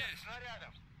squad. Здесь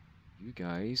снарядом. You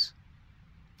guys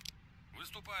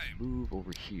Выступаем. move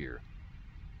over here.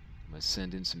 I'm gonna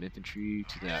send in some infantry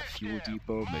to that fuel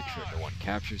depot, make sure no one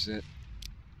captures it.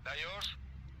 Даешь?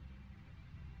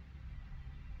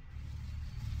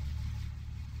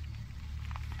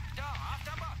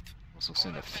 Also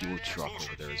send a fuel truck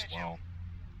over there as well.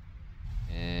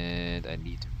 And I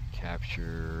need to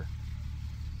capture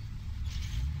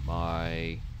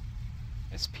my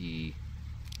SP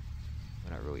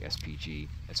Not really SPG,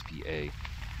 SPA.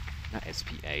 Not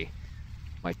SPA.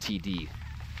 My TD.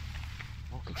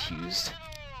 I'm all confused.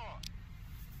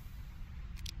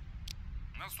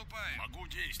 Наступаем. Могу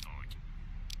действовать.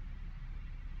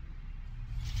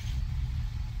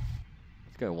 I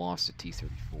think I lost a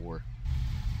T-34.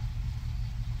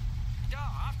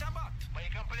 Да, автобат.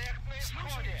 Боекомплект на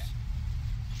исходе.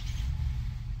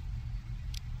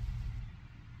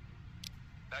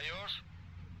 Даешь?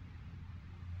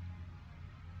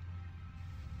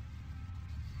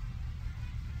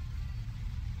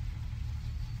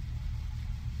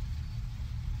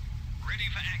 Ready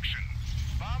for action.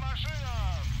 По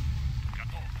машинам!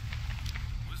 Готов.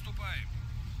 Выступаем.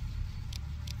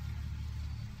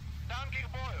 Танки к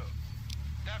бою!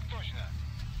 Так точно.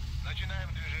 Начинаем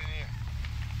движение.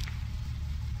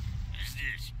 И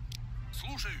здесь.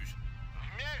 Слушаюсь.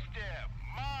 Вместе!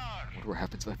 Марш! What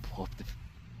happens if I blow up the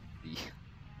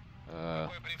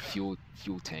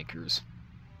fuel tankers?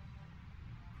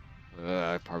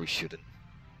 I probably shouldn't.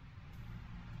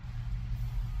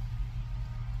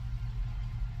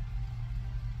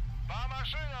 По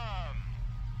машинам!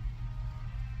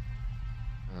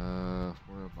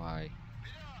 Where am I?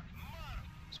 Вперед! Марш!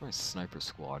 Where's my sniper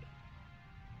squad?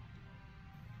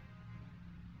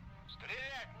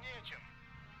 Стрелять нечем!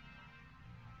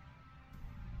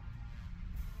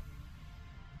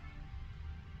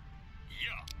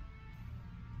 Я.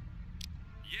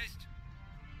 Есть.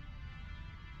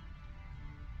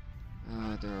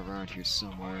 They're around here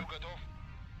somewhere. Бою готов.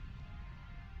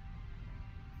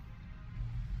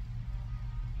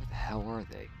 Where the hell are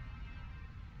they?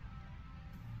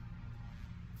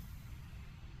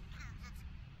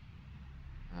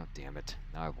 Oh, damn it.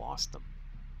 Now I've lost them.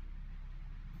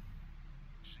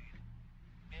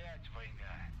 Опять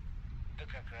война. Да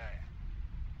какая?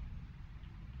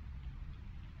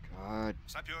 God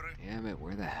Саперы. damn it.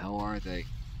 Where the hell are they?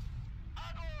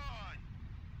 Огонь!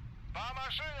 По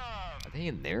машинам! Are they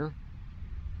in there?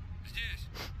 Здесь.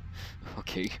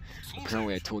 Okay.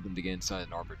 Apparently I told them to get inside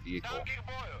an armored vehicle. Танки к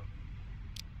бою!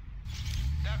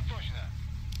 Так точно.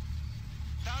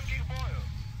 Танки к бою!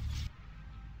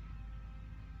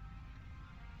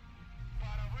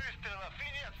 Пара выстрелов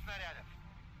и нет снарядов.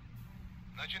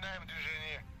 Начинаем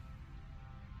движение.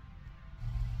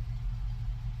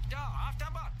 Да,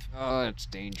 автобат. Oh, it's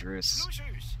dangerous.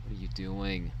 Слушаюсь. What are you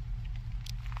doing?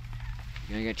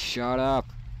 You're gonna get shot up.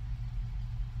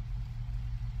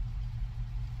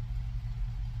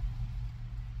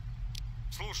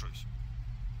 Слушаюсь.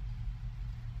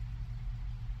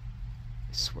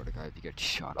 I swear to God, if you get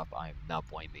shot up, I am not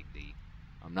blaming thee.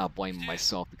 I'm not blaming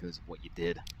myself because of what you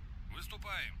did.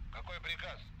 Выступаем. Какой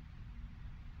приказ?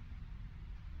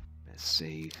 Best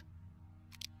save.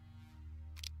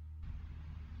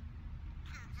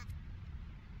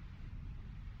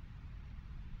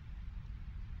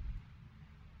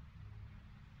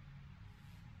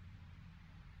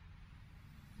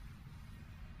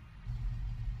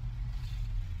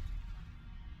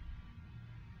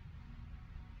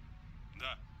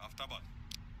 Да, автобат.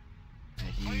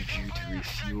 I need you to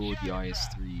refuel the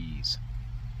IS-3s.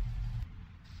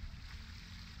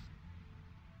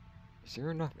 Is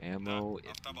there enough ammo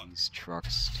in these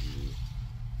trucks to...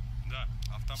 Да,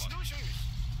 автобат. Слушаюсь.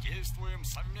 Действуем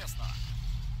совместно.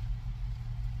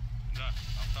 Да,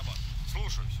 автобат.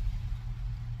 Слушаюсь.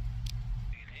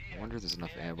 I wonder if there's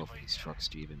enough ammo for these trucks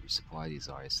to even resupply these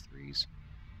IS-3s.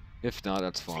 If not,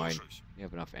 that's fine. Слушаюсь. We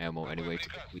have enough ammo anyway to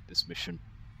complete this mission.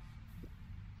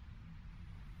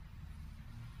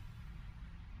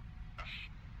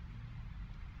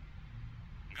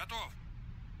 Готов.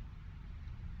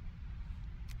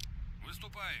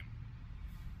 Выступаем.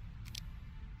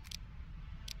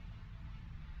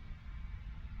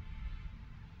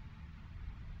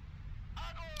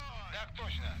 Огонь! Так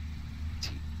точно.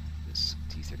 This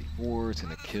T-34 is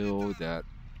gonna kill that...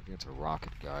 I think it's a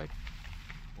rocket guy.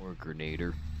 Or a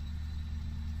grenader.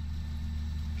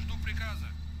 Жду приказа.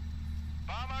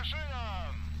 По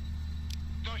машинам!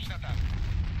 Точно так.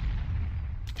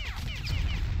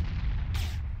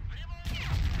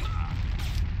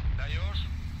 Даешь?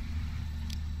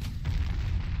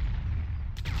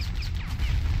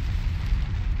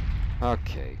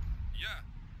 Okay. Я.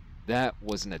 That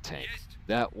wasn't a tank. Есть.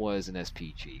 That was an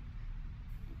SPG.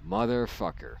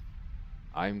 Motherfucker.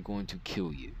 I'm going to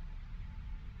kill you.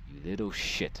 You little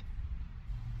shit.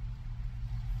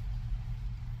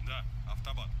 Да,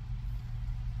 автобат.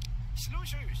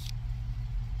 Слушаюсь.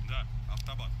 Да,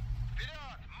 автобат.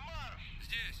 Вперед! Марш!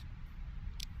 Здесь.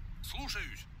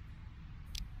 Слушаюсь.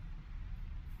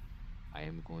 I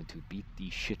am going to beat the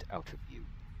shit out of you.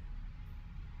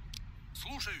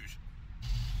 Слушаюсь.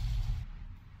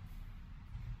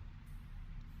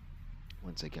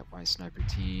 Once I get my sniper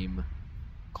team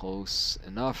close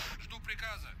enough. Жду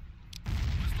приказа.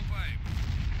 Выступаем.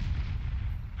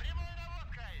 Прямой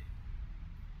наводкой!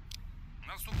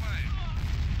 Наступаем.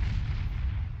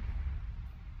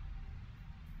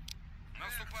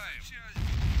 Наступаем.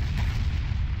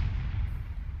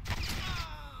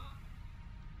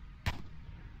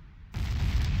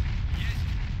 Есть.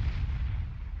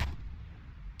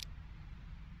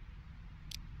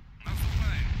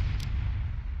 Наступаем.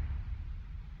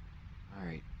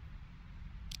 Alright.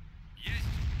 Есть.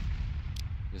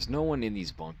 There's no one in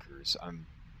these bunkers. I'm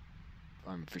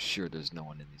for sure there's no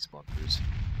one in these bunkers.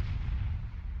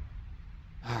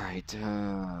 Alright,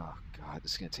 God,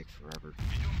 this is gonna take forever.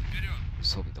 Идем вперед.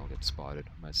 Just hope we don't get spotted.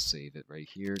 I'm gonna save it right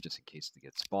here just in case they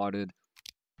get spotted.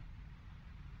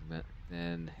 And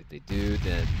then, if they do,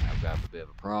 then I've got a bit of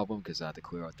a problem because I have to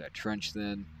clear out that trench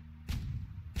then.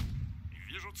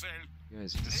 Вижу цель. You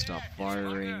guys need to stop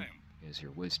firing. You guys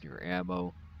are wasting your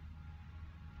ammo.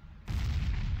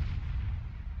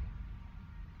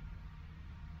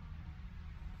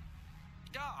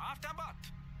 Да, автобат.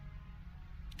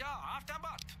 Да,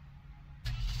 автобат.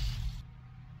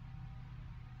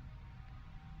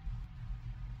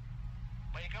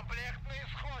 Боекомплект на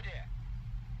исходе!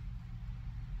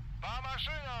 По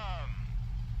машинам!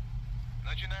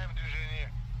 Начинаем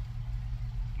движение.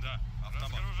 Да,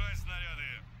 автомат. Разгружай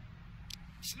снаряды.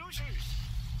 Слушаюсь.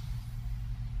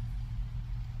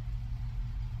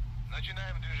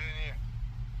 Начинаем движение.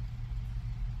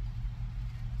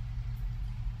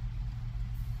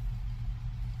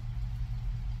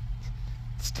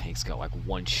 This tank's got like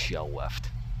one shell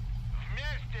left.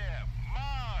 Вместе!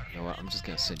 Марш! You know what? I'm just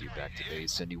gonna send you back to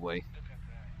base anyway.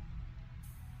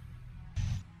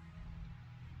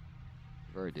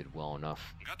 You already did well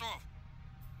enough. Готов.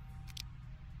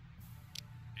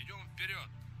 Идем вперед.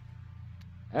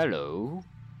 Hello.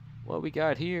 What we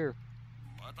got here?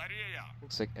 Батарея.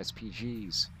 Looks like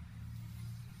SPGs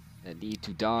that need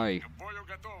to die. К бою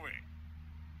готовы.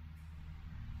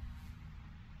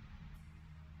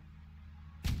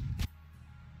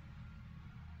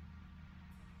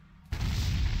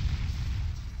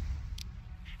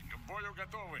 К бою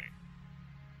готовы.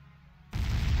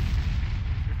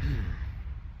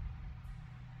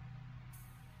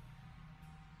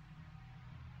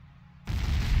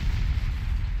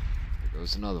 There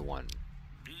goes another one.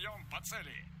 Бьем по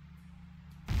цели.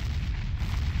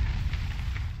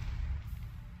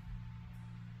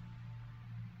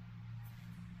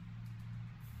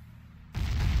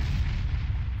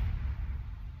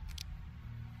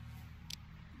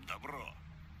 Добро.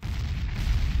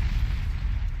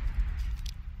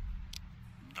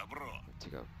 Добро.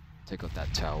 Take out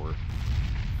that tower.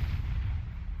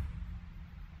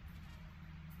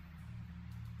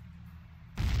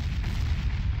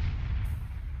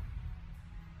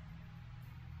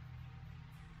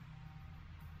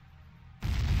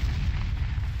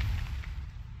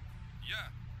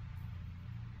 Я.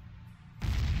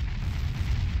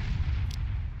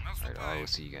 Alright, Наступаем.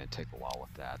 obviously you're gonna take a while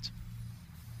with that.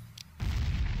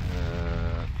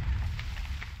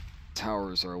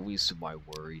 Towers are least of my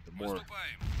worry. The more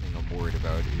Выступаем. thing I'm worried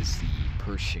about is the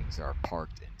Pershings that are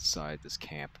parked inside this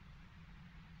camp.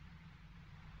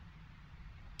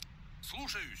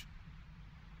 Слушаюсь.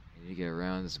 And you get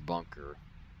around this bunker,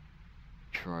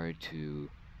 try to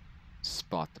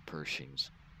spot the Pershings.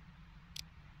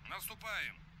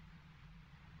 Наступаем.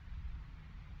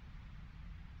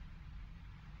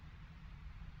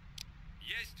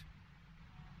 Есть.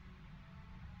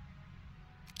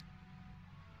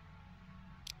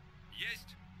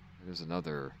 Есть. There's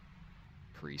another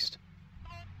priest.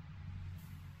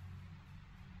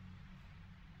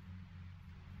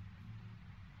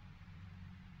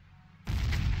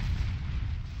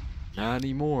 Not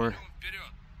anymore. Идем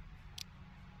вперед.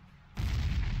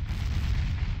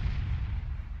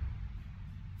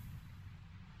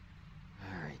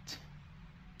 Alright.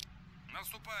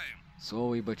 Наступаем.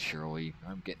 Slowly but surely,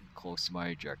 I'm getting close to my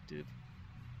objective.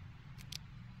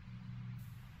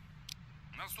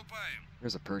 Наступаем.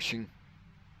 There's a Pershing.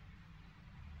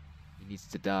 He needs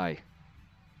to die.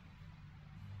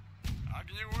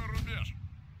 Огневой рубеж.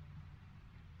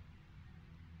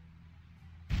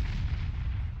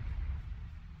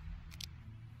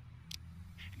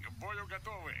 К бою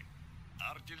готовы.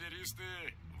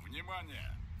 Артиллеристы,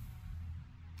 внимание.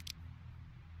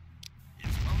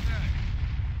 Исполняем.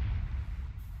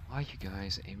 Why are you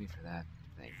guys aiming for that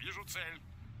thing? Вижу цель.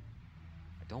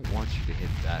 I don't want you to hit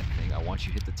that thing. I want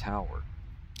you to hit the tower.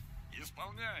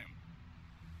 Исполняем.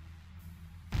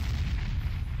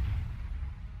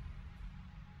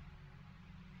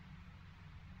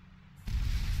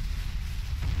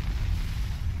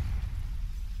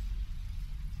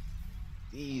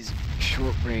 these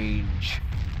short-range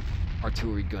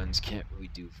artillery guns can't really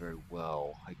do very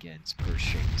well against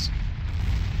Pershings.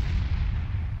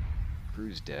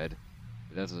 Crew's dead,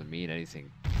 but that doesn't mean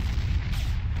anything.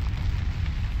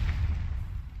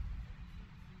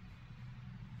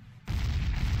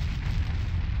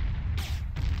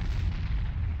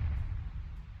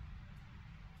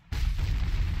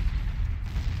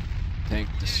 Tank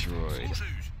destroyed.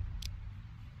 Слушаюсь.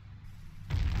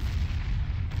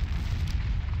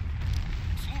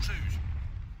 Слушаюсь.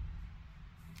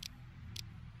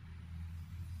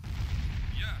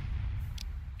 Я.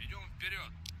 Идем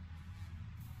вперед.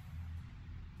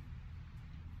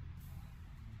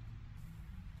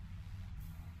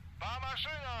 По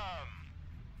машинам!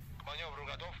 К маневру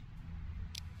готов?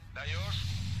 Даешь?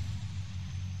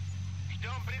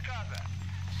 Ждем приказа.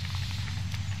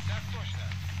 Так точно.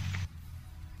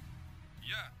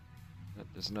 Я.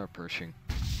 There's another Pershing.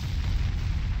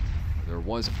 There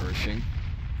was a Pershing.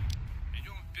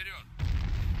 Идем вперед.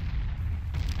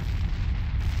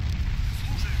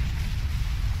 Слушаюсь.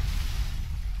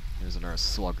 There's another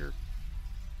Slugger.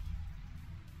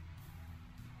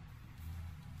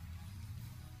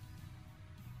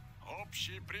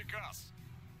 Общий приказ.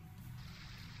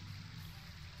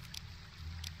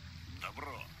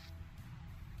 Добро.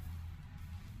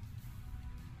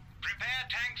 Prepare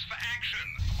tanks for action.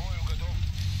 К бою готов.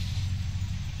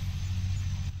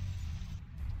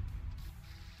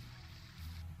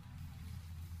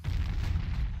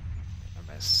 I'm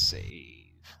gonna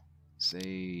save.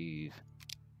 Save.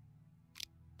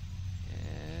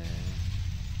 And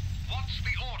What's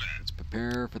the order? let's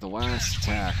prepare for the last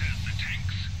attack. The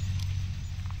tanks.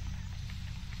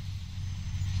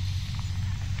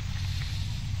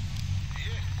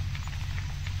 Есть.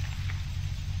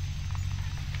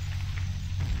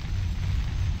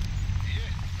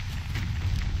 Есть.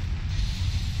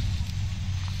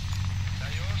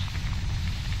 Даешь?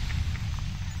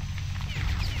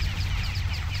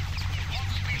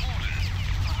 What's the order?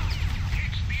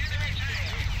 It's the enemy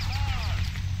tank.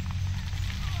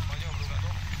 К маневру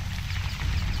готов?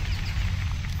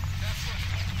 Так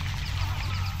точно.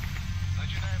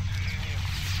 Начинаем движение.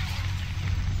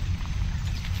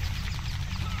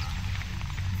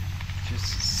 Just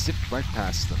zip right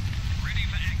past them. Ready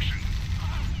for action.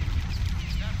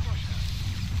 Так точно.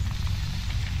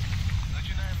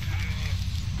 Начинаем движение.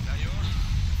 Даешь?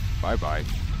 Bye-bye.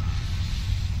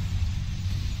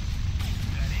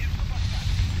 Зарезку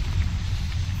поставь.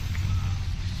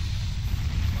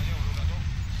 К маневру готов?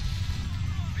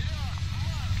 Вперед!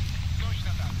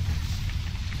 Точно так.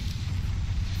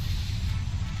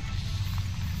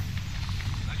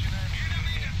 Начинаем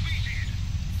движение.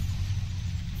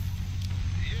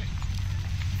 Есть.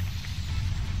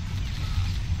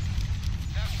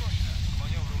 Так точно. К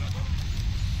маневру готов?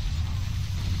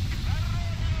 На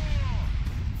родину!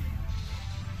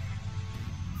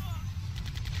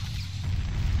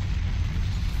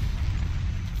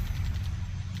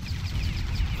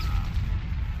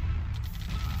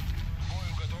 К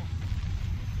бою готов?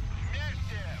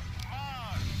 Вместе!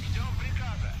 Марш! Ждем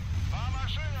приказа! По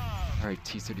машинам! Alright,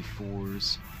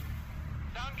 T-34s.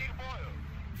 Танки к бою!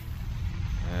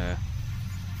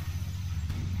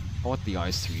 I'll let the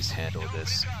IS-3s handle Ждем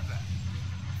this. приказа!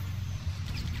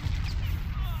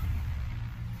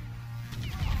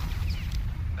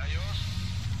 Даешь?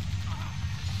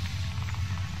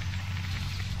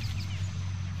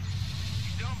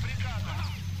 Ждем приказа!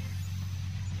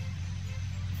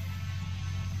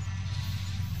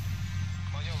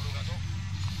 К маневру готов?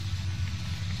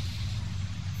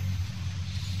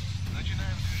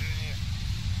 Начинаем движение.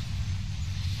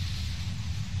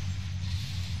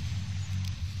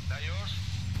 Даешь?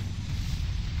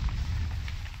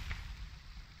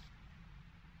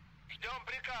 Ждем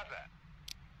приказа.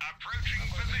 Approaching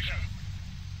position.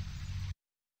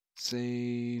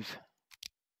 Save.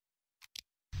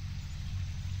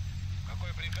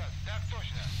 Какой приказ? Так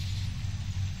точно.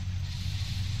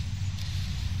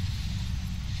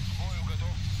 К бою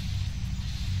готов?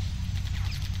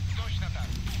 Точно так.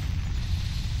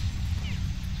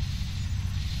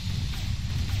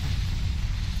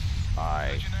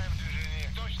 Bye. Начинаем движение.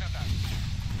 Точно так.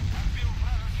 Отбил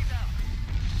вражеский танк.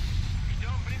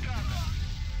 Ждем приказа.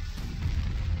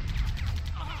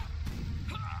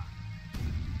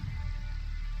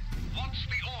 What's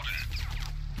the order?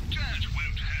 Dirt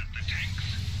won't hurt the tanks.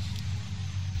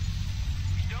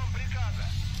 Ждем приказа.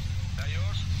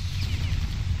 Даешь?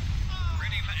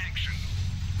 Ready for action.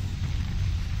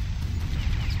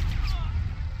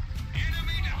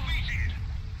 Enemy defeated.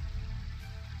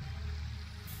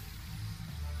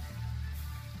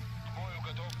 К бою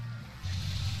готов?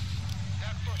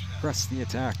 Так точно. Press the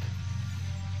attack.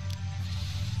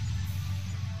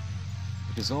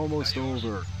 It is almost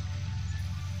over.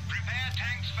 Prepare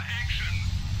tanks for action.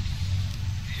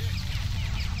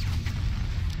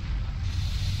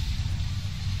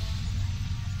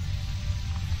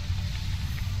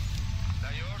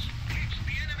 Даешь? It's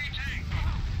the enemy tank.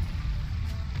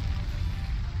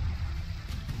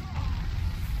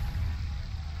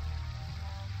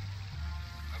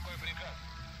 Какой приказ?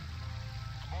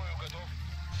 К бою готов?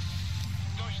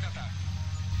 Точно так.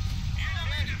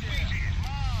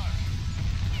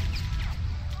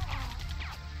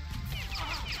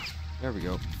 There we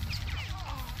go.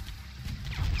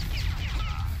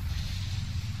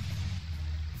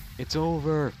 It's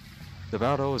over. The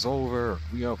battle is over.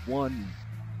 We have won.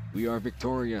 We are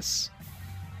victorious.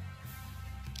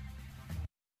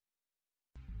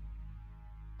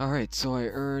 Alright, so I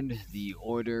earned the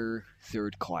Order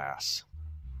 3rd Class.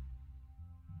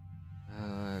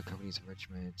 Companies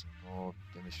enrichment involved,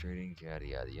 demonstrating, yada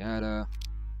yada yada.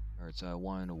 Alright, so I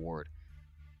won an award.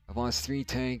 I've lost 3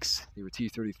 tanks. They were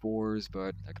T-34s,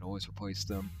 but I can always replace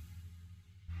them.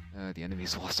 The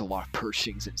enemies lost a lot of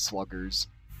Pershings and Sluggers.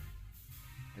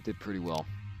 I did pretty well.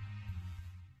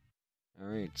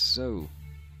 Alright, so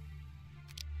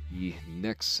the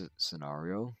next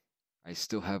scenario, I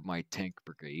still have my tank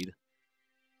brigade.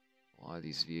 A lot of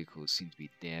these vehicles seem to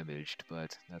be damaged,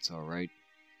 but that's alright.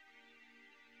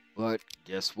 But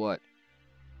guess what?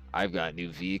 I've got new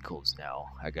vehicles now.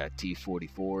 I got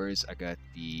T-44s, I got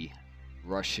the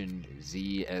Russian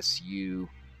ZSU-15.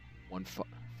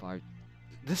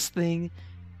 This thing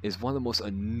is one of the most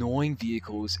annoying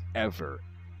vehicles ever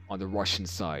on the Russian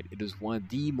side. It is one of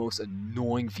the most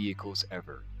annoying vehicles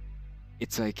ever.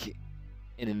 It's like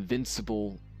an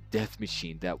invincible death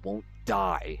machine that won't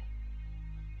die.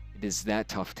 It is that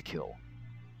tough to kill.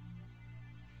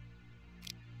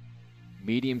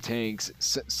 Medium tanks,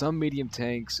 some medium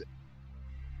tanks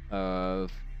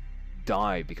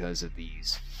die because of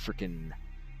these freaking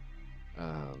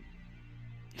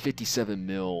 57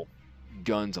 mil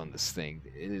guns on this thing.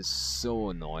 It is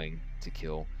so annoying to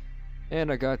kill.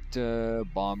 And I got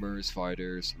bombers,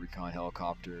 fighters, recon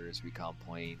helicopters, recon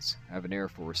planes. I have an air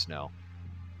force now.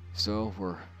 So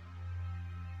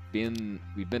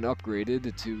we've been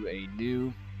upgraded to a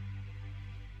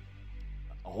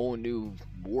whole new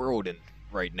world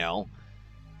right now.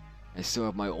 I still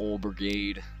have my old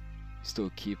brigade,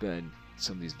 still keep it, and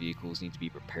some of these vehicles need to be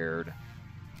repaired.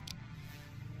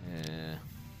 They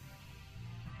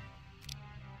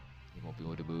won't be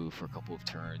able to move for a couple of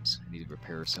turns. I need to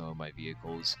repair some of my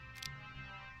vehicles.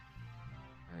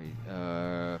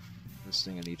 Alright, first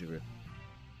thing I need to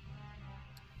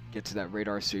get to that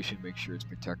radar station, make sure it's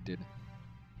protected.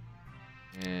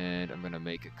 And I'm gonna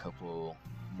make a couple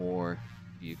more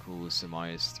vehicles, some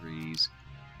IS-3s,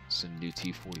 some new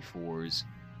T-44s,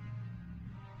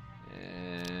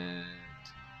 and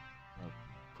I'll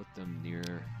put them near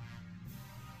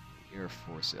the Air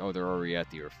Force. Oh, they're already at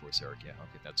the Air Force area. Yeah,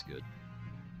 okay, that's good.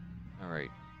 Alright,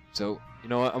 so, you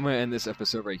know what, I'm gonna end this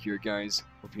episode right here, guys.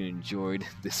 Hope you enjoyed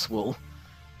this little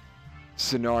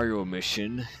scenario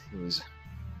mission. It was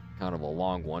kind of a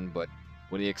long one, but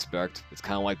what do you expect? It's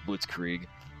kind of like Blitzkrieg.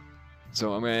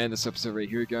 So I'm gonna end this episode right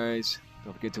here, guys.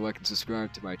 Don't forget to like and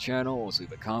subscribe to my channel. Also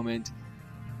leave a comment.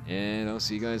 And I'll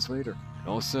see you guys later. And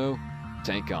also,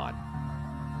 tank on.